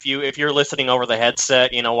understand if you're listening over the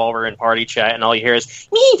headset, while we're in party chat, and all you hear is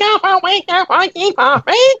it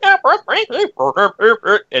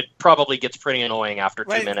probably gets pretty annoying after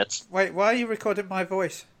 2 minutes. Wait, why are you recording my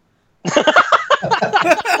voice?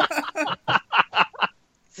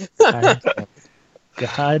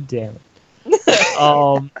 God damn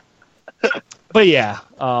it. But yeah,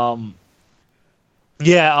 I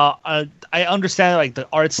understand like the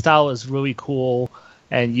art style is really cool.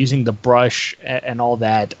 And using the brush and all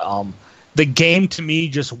that, the game to me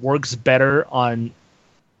just works better on,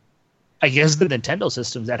 I guess, the Nintendo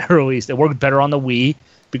systems that are released. It worked better on the Wii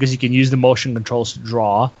because you can use the motion controls to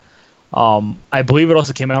draw. I believe it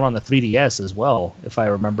also came out on the 3DS as well, if I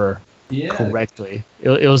remember correctly.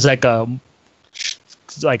 It was like a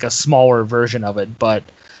smaller version of it, but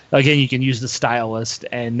again, you can use the stylus.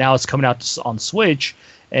 And now it's coming out on Switch.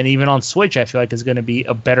 And even on Switch, I feel like it's going to be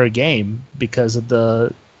a better game because of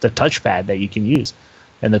the touchpad that you can use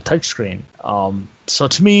and the touchscreen. So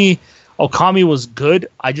to me, Okami was good.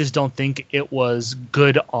 I just don't think it was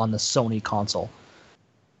good on the Sony console.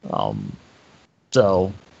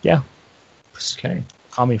 So, yeah. Okay.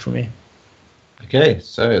 Okami for me. Okay,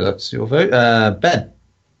 so that's your vote. Ben?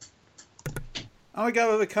 I'm going to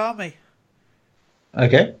go with Okami.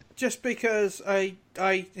 Okay. Just because I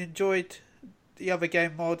enjoyed the other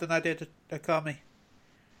game more than I did Okami.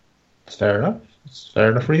 That's fair enough. It's fair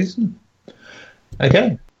enough reason.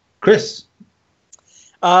 Okay. Chris?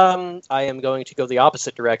 I am going to go the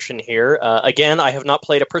opposite direction here. Again, I have not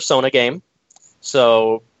played a Persona game,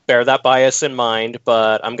 so bear that bias in mind,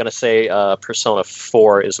 but I'm going to say Persona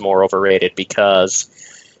 4 is more overrated because,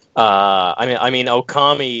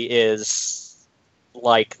 Okami is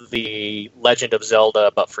like the Legend of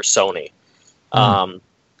Zelda, but for Sony.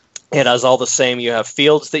 It has all the same. You have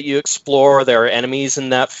fields that you explore. There are enemies in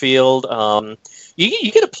that field.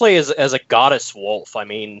 You get to play as a goddess wolf. I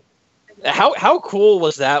mean, how cool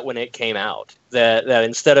was that when it came out? That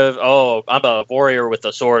instead of I'm a warrior with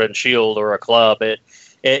a sword and shield or a club,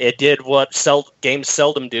 it did what games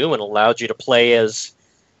seldom do and allowed you to play as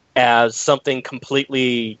something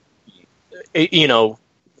completely new.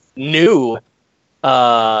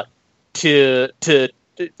 I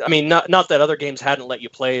mean, not that other games hadn't let you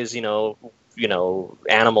play as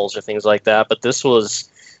animals or things like that, but this was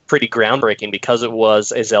pretty groundbreaking because it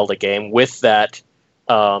was a Zelda game with that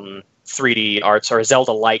 3D arts, or a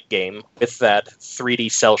Zelda-like game with that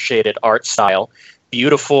 3D cel-shaded art style.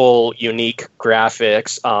 Beautiful, unique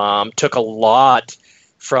graphics. Took a lot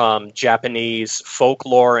from Japanese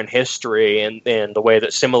folklore and history, and the way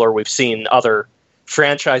that similar we've seen other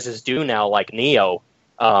franchises do now, like Nioh.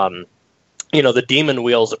 The demon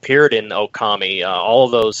wheels appeared in Okami. All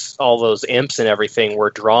those imps and everything were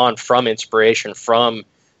drawn from inspiration from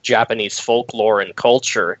Japanese folklore and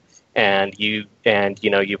culture. And you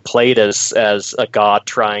played as a god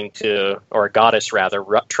or a goddess rather,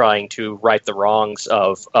 trying to right the wrongs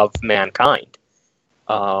of mankind.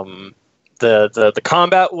 The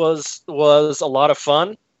combat was a lot of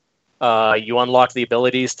fun. You unlock the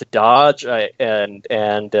abilities to dodge and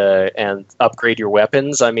upgrade your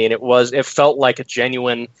weapons. I mean, it felt like a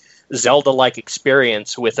genuine Zelda-like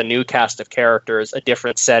experience with a new cast of characters, a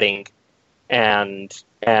different setting, and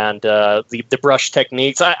the brush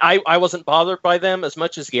techniques. I wasn't bothered by them as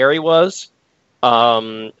much as Gary was.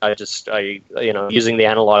 Using the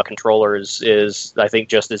analog controller is I think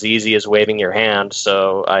just as easy as waving your hand,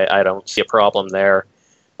 so I don't see a problem there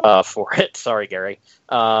for it. Sorry, Gary.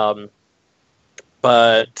 But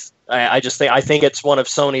I think it's one of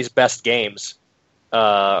Sony's best games,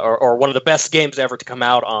 or one of the best games ever to come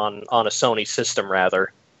out on a Sony system,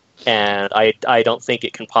 rather. And I don't think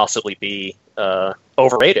it can possibly be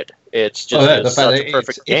overrated. It's just such a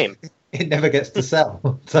perfect game. It never gets to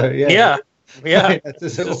sell. So yeah.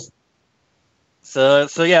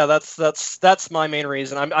 So yeah, that's my main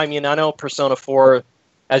reason. I mean, I know Persona 4,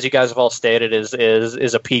 as you guys have all stated,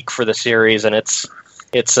 is a peak for the series, and it's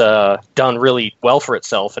done really well for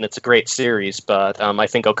itself, and it's a great series. But I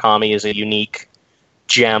think Okami is a unique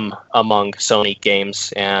gem among Sony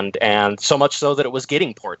games, and so much so that it was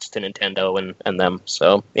getting ports to Nintendo and them.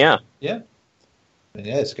 So yeah.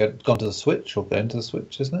 It's gone to the Switch, or going to the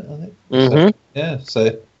Switch, isn't it? I think. Mm-hmm.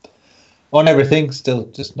 So on everything, still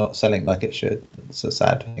just not selling like it should. It's a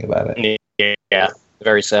sad thing about it. Yeah,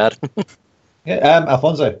 very sad.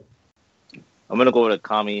 Alfonso. I'm gonna go with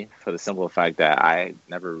Okami for the simple fact that I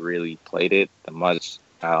never really played it that much.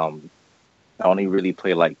 I only really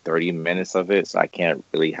played like 30 minutes of it, so I can't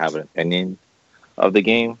really have an opinion of the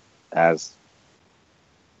game, as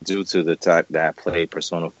due to the fact that I played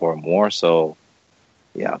Persona 4 more. So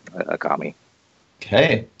yeah, Okami.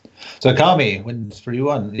 Okay. So Okami wins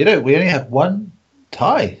 3-1. We only have one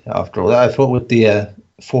tie after all that. I thought with the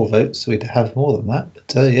 4 votes we'd have more than that.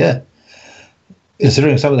 But yeah,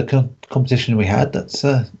 considering some of the competition we had, that's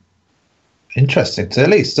interesting to say the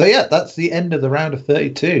least. So yeah, that's the end of the round of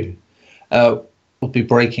 32. We'll be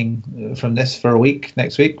breaking from this for a week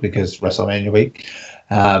next week because WrestleMania week.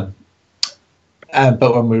 But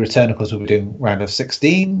when we return, of course, we'll be doing round of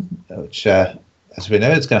 16, which, as we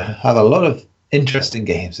know, is going to have a lot of interesting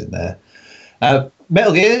games in there.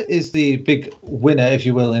 Metal Gear is the big winner, if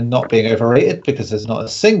you will, in not being overrated, because there's not a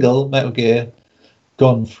single Metal Gear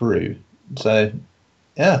gone through. So,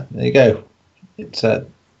 yeah, there you go. It's a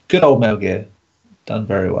good old Metal Gear, done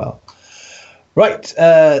very well. Right,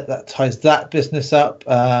 that ties that business up.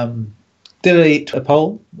 Did a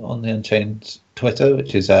poll on the Unchained Twitter,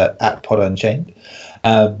 which is at PodUnchained,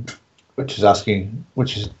 which is asking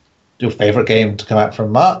which is your favourite game to come out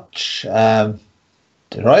from March.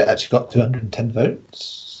 Right, actually got 210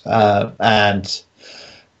 votes, and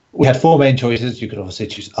we had 4 main choices. You could obviously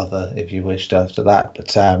choose other if you wished after that, but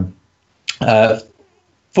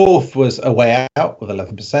fourth was A Way Out with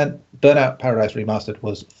 11%. Burnout Paradise Remastered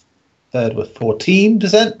was third with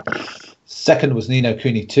 14%. Second was Ni no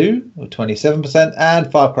Kuni 2 with 27%,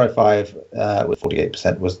 and Far Cry 5 with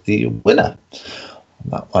 48% was the winner on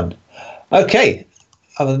that one. Okay,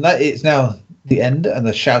 other than that, it's now the end and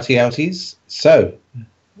the shouty outies. So,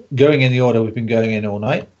 going in the order we've been going in all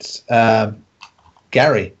night,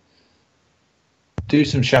 Gary, do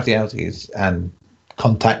some shouty outies and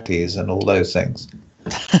contactees and all those things.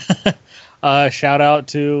 Shout out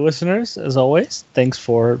to listeners, as always. Thanks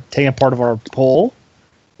for taking part of our poll.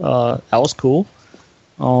 That was cool.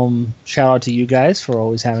 Shout out to you guys for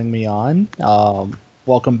always having me on.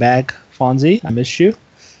 Welcome back, Fonzie. I missed you.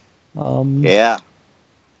 Yeah,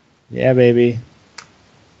 baby.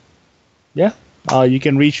 Yeah. You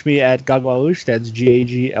can reach me at Gaglalush. That's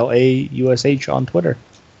GAGLAUSH on Twitter.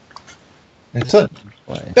 Excellent.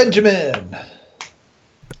 Benjamin.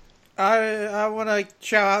 I want to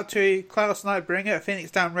shout out to Klaus Nightbringer at Phoenix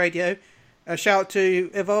Down Radio, A shout out to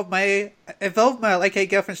Evolve Mail, aka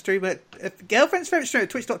Girlfriend Streamer, Girlfriend's Favorite Streamer,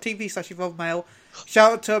 twitch.tv/Evolve Mail.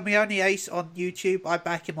 Shout out to Mioni Ace on YouTube. I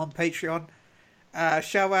back him on Patreon.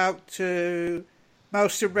 Shout out to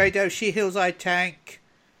Maelstrom Radio, She Heals I Tank,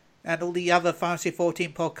 and all the other Fantasy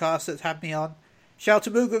 14 podcasts that have me on. Shout out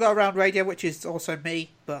to Moogle Go Around Radio, which is also me,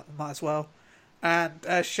 but might as well.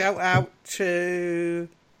 And shout out to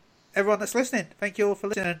everyone that's listening. Thank you all for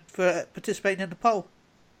listening and for participating in the poll.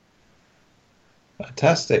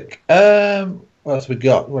 Fantastic. What else we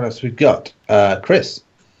got? Chris.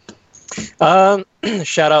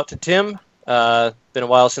 Shout out to Tim. Been a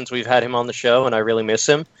while since we've had him on the show, and I really miss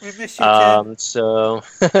him. We miss you, Tim. So,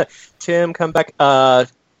 Tim, come back.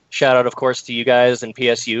 Shout out, of course, to you guys and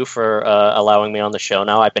PSU for allowing me on the show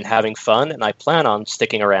now. I've been having fun, and I plan on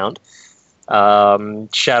sticking around.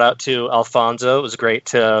 Shout out to Alfonso. It was great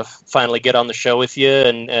to finally get on the show with you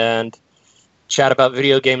and chat about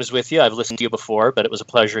video games with you. I've listened to you before, but it was a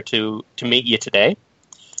pleasure to meet you today.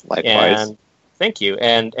 Likewise. And thank you.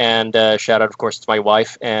 And shout out, of course, to my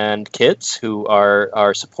wife and kids who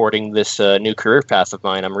are supporting this new career path of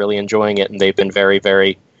mine. I'm really enjoying it, and they've been very,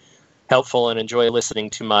 very helpful and enjoy listening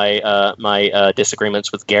to my my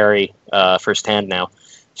disagreements with Gary firsthand now.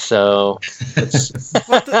 So,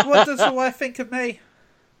 what does the wife think of me?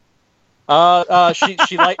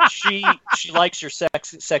 She likes your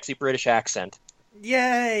sexy British accent.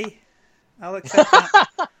 Yay! I'll accept that.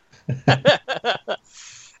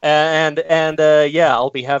 and yeah,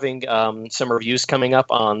 I'll be having some reviews coming up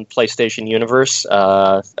on PlayStation Universe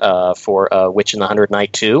for Witch in the Hundred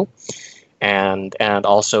Knight 2, and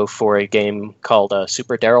also for a game called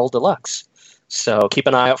Super Daryl Deluxe. So keep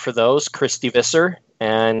an eye out for those. Christy Visser,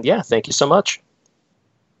 and yeah, thank you so much.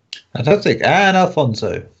 Fantastic. And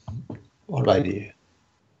Alfonso, what about you?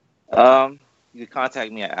 You can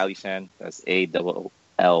contact me at Alishan. That's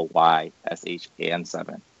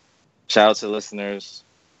ALLYSHAN7. Shout out to listeners.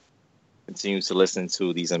 Continue to listen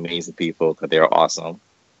to these amazing people because they're awesome.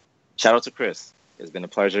 Shout out to Chris. It's been a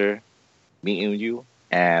pleasure meeting you,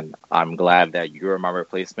 and I'm glad that you're my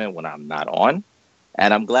replacement when I'm not on.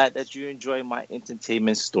 And I'm glad that you enjoyed my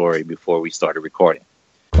entertainment story before we started recording.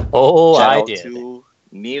 Oh, Shout I out did. to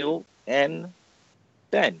Neil and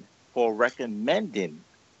Ben for recommending,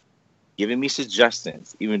 giving me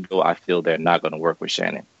suggestions, even though I feel they're not going to work with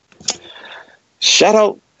Shannon. Shout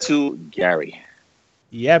out to Gary.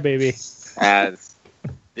 Yeah, baby. As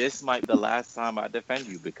this might be the last time I defend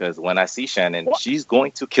you, because when I see Shannon, she's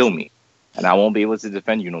going to kill me, and I won't be able to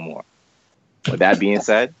defend you no more. With that being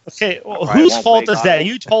said, Okay, well, whose fault is that?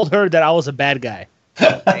 You told her that I was a bad guy.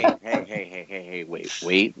 Hey, wait.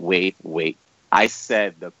 I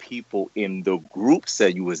said the people in the group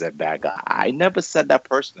said you was a bad guy. I never said that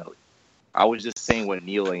personally. I was just saying what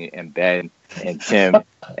Neil and Ben and Tim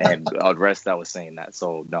and the rest that was saying that.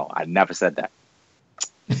 So no, I never said that.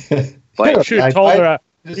 But You should have told her.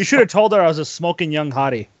 You should have told her I was a smoking young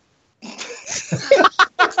hottie. See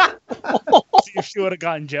if she would have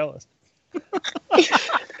gotten jealous.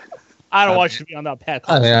 I don't want you to be on that path.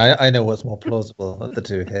 I mean, I know what's more plausible of the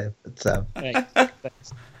two here. But, Thanks.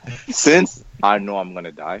 since I know I'm going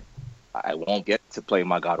to die, I won't get to play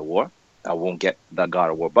my God of War. I won't get the God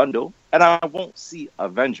of War bundle, and I won't see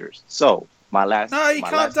Avengers. So my last. No, you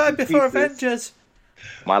can't die before Avengers.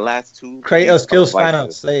 My last two. Kratos kills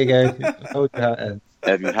advices. Thanos. There you go. Hold your hand.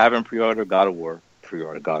 If you haven't pre-ordered God of War,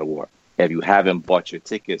 pre-order God of War. If you haven't bought your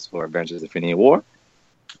tickets for Avengers Infinity War,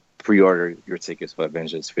 pre-order your tickets for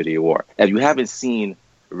Avengers Infinity War. If you haven't seen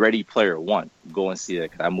Ready Player One, go and see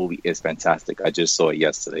it. That movie is fantastic. I just saw it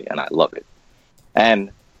yesterday, and I love it. And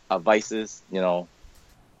advice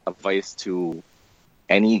to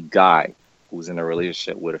any guy who's in a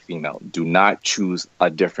relationship with a female: do not choose a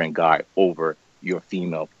different guy over your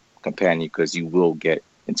female companion, because you will get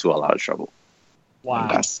into a lot of trouble. Wow.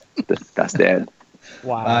 And that's the end.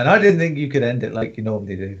 Wow. And I didn't think you could end it like you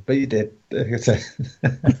normally do, but you did.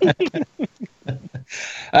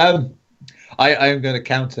 I am going to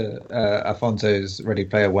counter Alfonso's Ready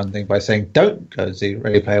Player One thing by saying don't go see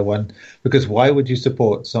Ready Player One, because why would you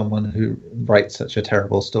support someone who writes such a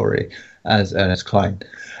terrible story as Ernest Cline?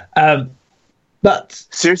 But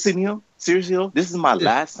Seriously, Neil, this is my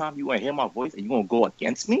last time you want to hear my voice, and you want to go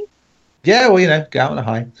against me? yeah, well, get out on a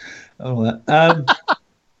high. All that.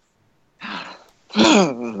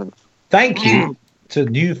 Thank you to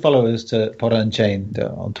new followers to Pod Unchained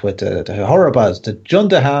on Twitter, to Horrorbuzz, to John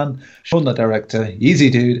DeHaan, Sean the Director, Easy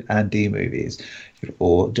Dude, and D Movies. You've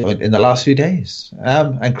all joined in the last few days.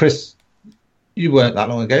 And Chris, you weren't that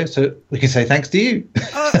long ago, so we can say thanks to you.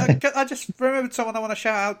 I just remembered someone I want to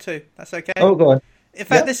shout out to. That's okay. Oh, go on. In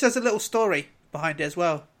fact, Yeah. this has a little story behind it as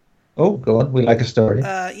well. Oh, go on. We like a story.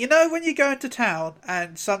 You know when you go into town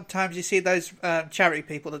and sometimes you see those charity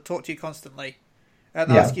people that talk to you constantly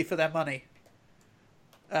and ask you for their money?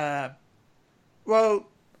 Well,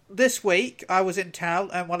 this week I was in town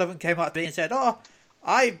and one of them came up to me and said, "Oh,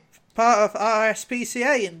 I'm part of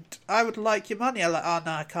RSPCA and I would like your money." I'm like, "Oh,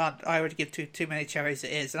 no, I can't. I already give too many charities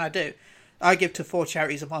it is." And I do. I give to 4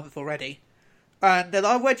 charities a month already. And they're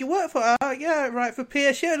like, "Where'd you work for?" "Oh, yeah, right, for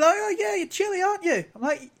PSU." Like, "Oh, yeah, you're chilly, aren't you?" I'm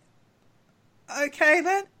like, "Okay,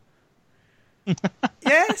 then."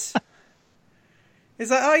 Yes. It's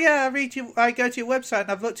like, "Oh, yeah, I go to your website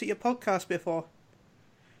and I've looked at your podcast before.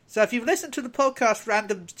 So if you've listened to the podcast,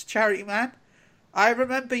 Random Charity Man, I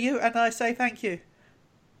remember you and I say thank you."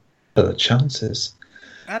 For the chances.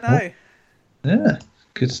 I know. Yeah,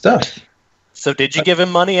 good stuff. So did you give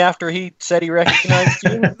him money after he said he recognized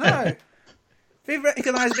you? No. If he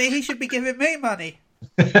recognised me, he should be giving me money.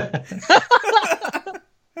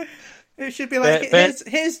 It should be like,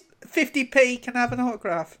 here's 50p, can I have an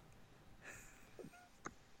autograph?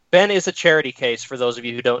 Ben is a charity case, for those of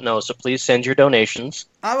you who don't know, so please send your donations.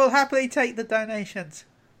 I will happily take the donations.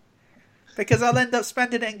 Because I'll end up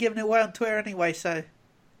spending it and giving it away on Twitter anyway, so...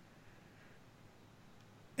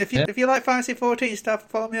 If you like Fantasy 14 stuff,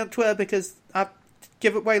 follow me on Twitter because I've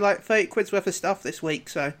given away like 30 quid's worth of stuff this week,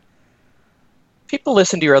 so... People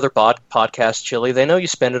listen to your other podcasts, Chili. They know you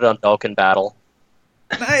spend it on Dolken Battle.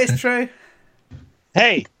 That is true.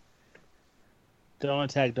 Hey! Don't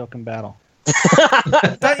attack Dokkan Battle.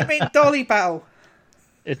 Don't you mean Dolly Battle?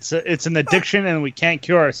 It's an addiction and we can't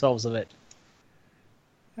cure ourselves of it.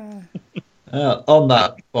 On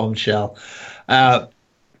that bombshell.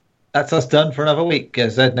 That's us done for another week.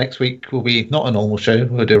 As I said, next week will be not a normal show.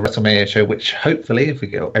 We'll do a WrestleMania show, which hopefully, if we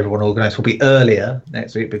get everyone organised, will be earlier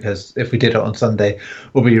next week, because if we did it on Sunday,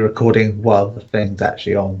 we'll be recording while the thing's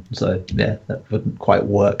actually on. So, yeah, that wouldn't quite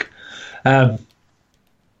work. But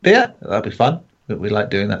yeah, that'll be fun. We like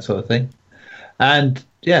doing that sort of thing. And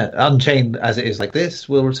yeah, Unchained as it is like this,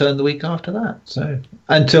 will return the week after that. So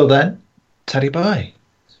until then, taddy bye.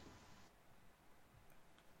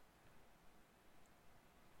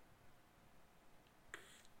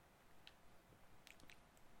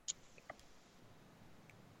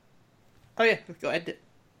 Oh yeah, we've got to end it.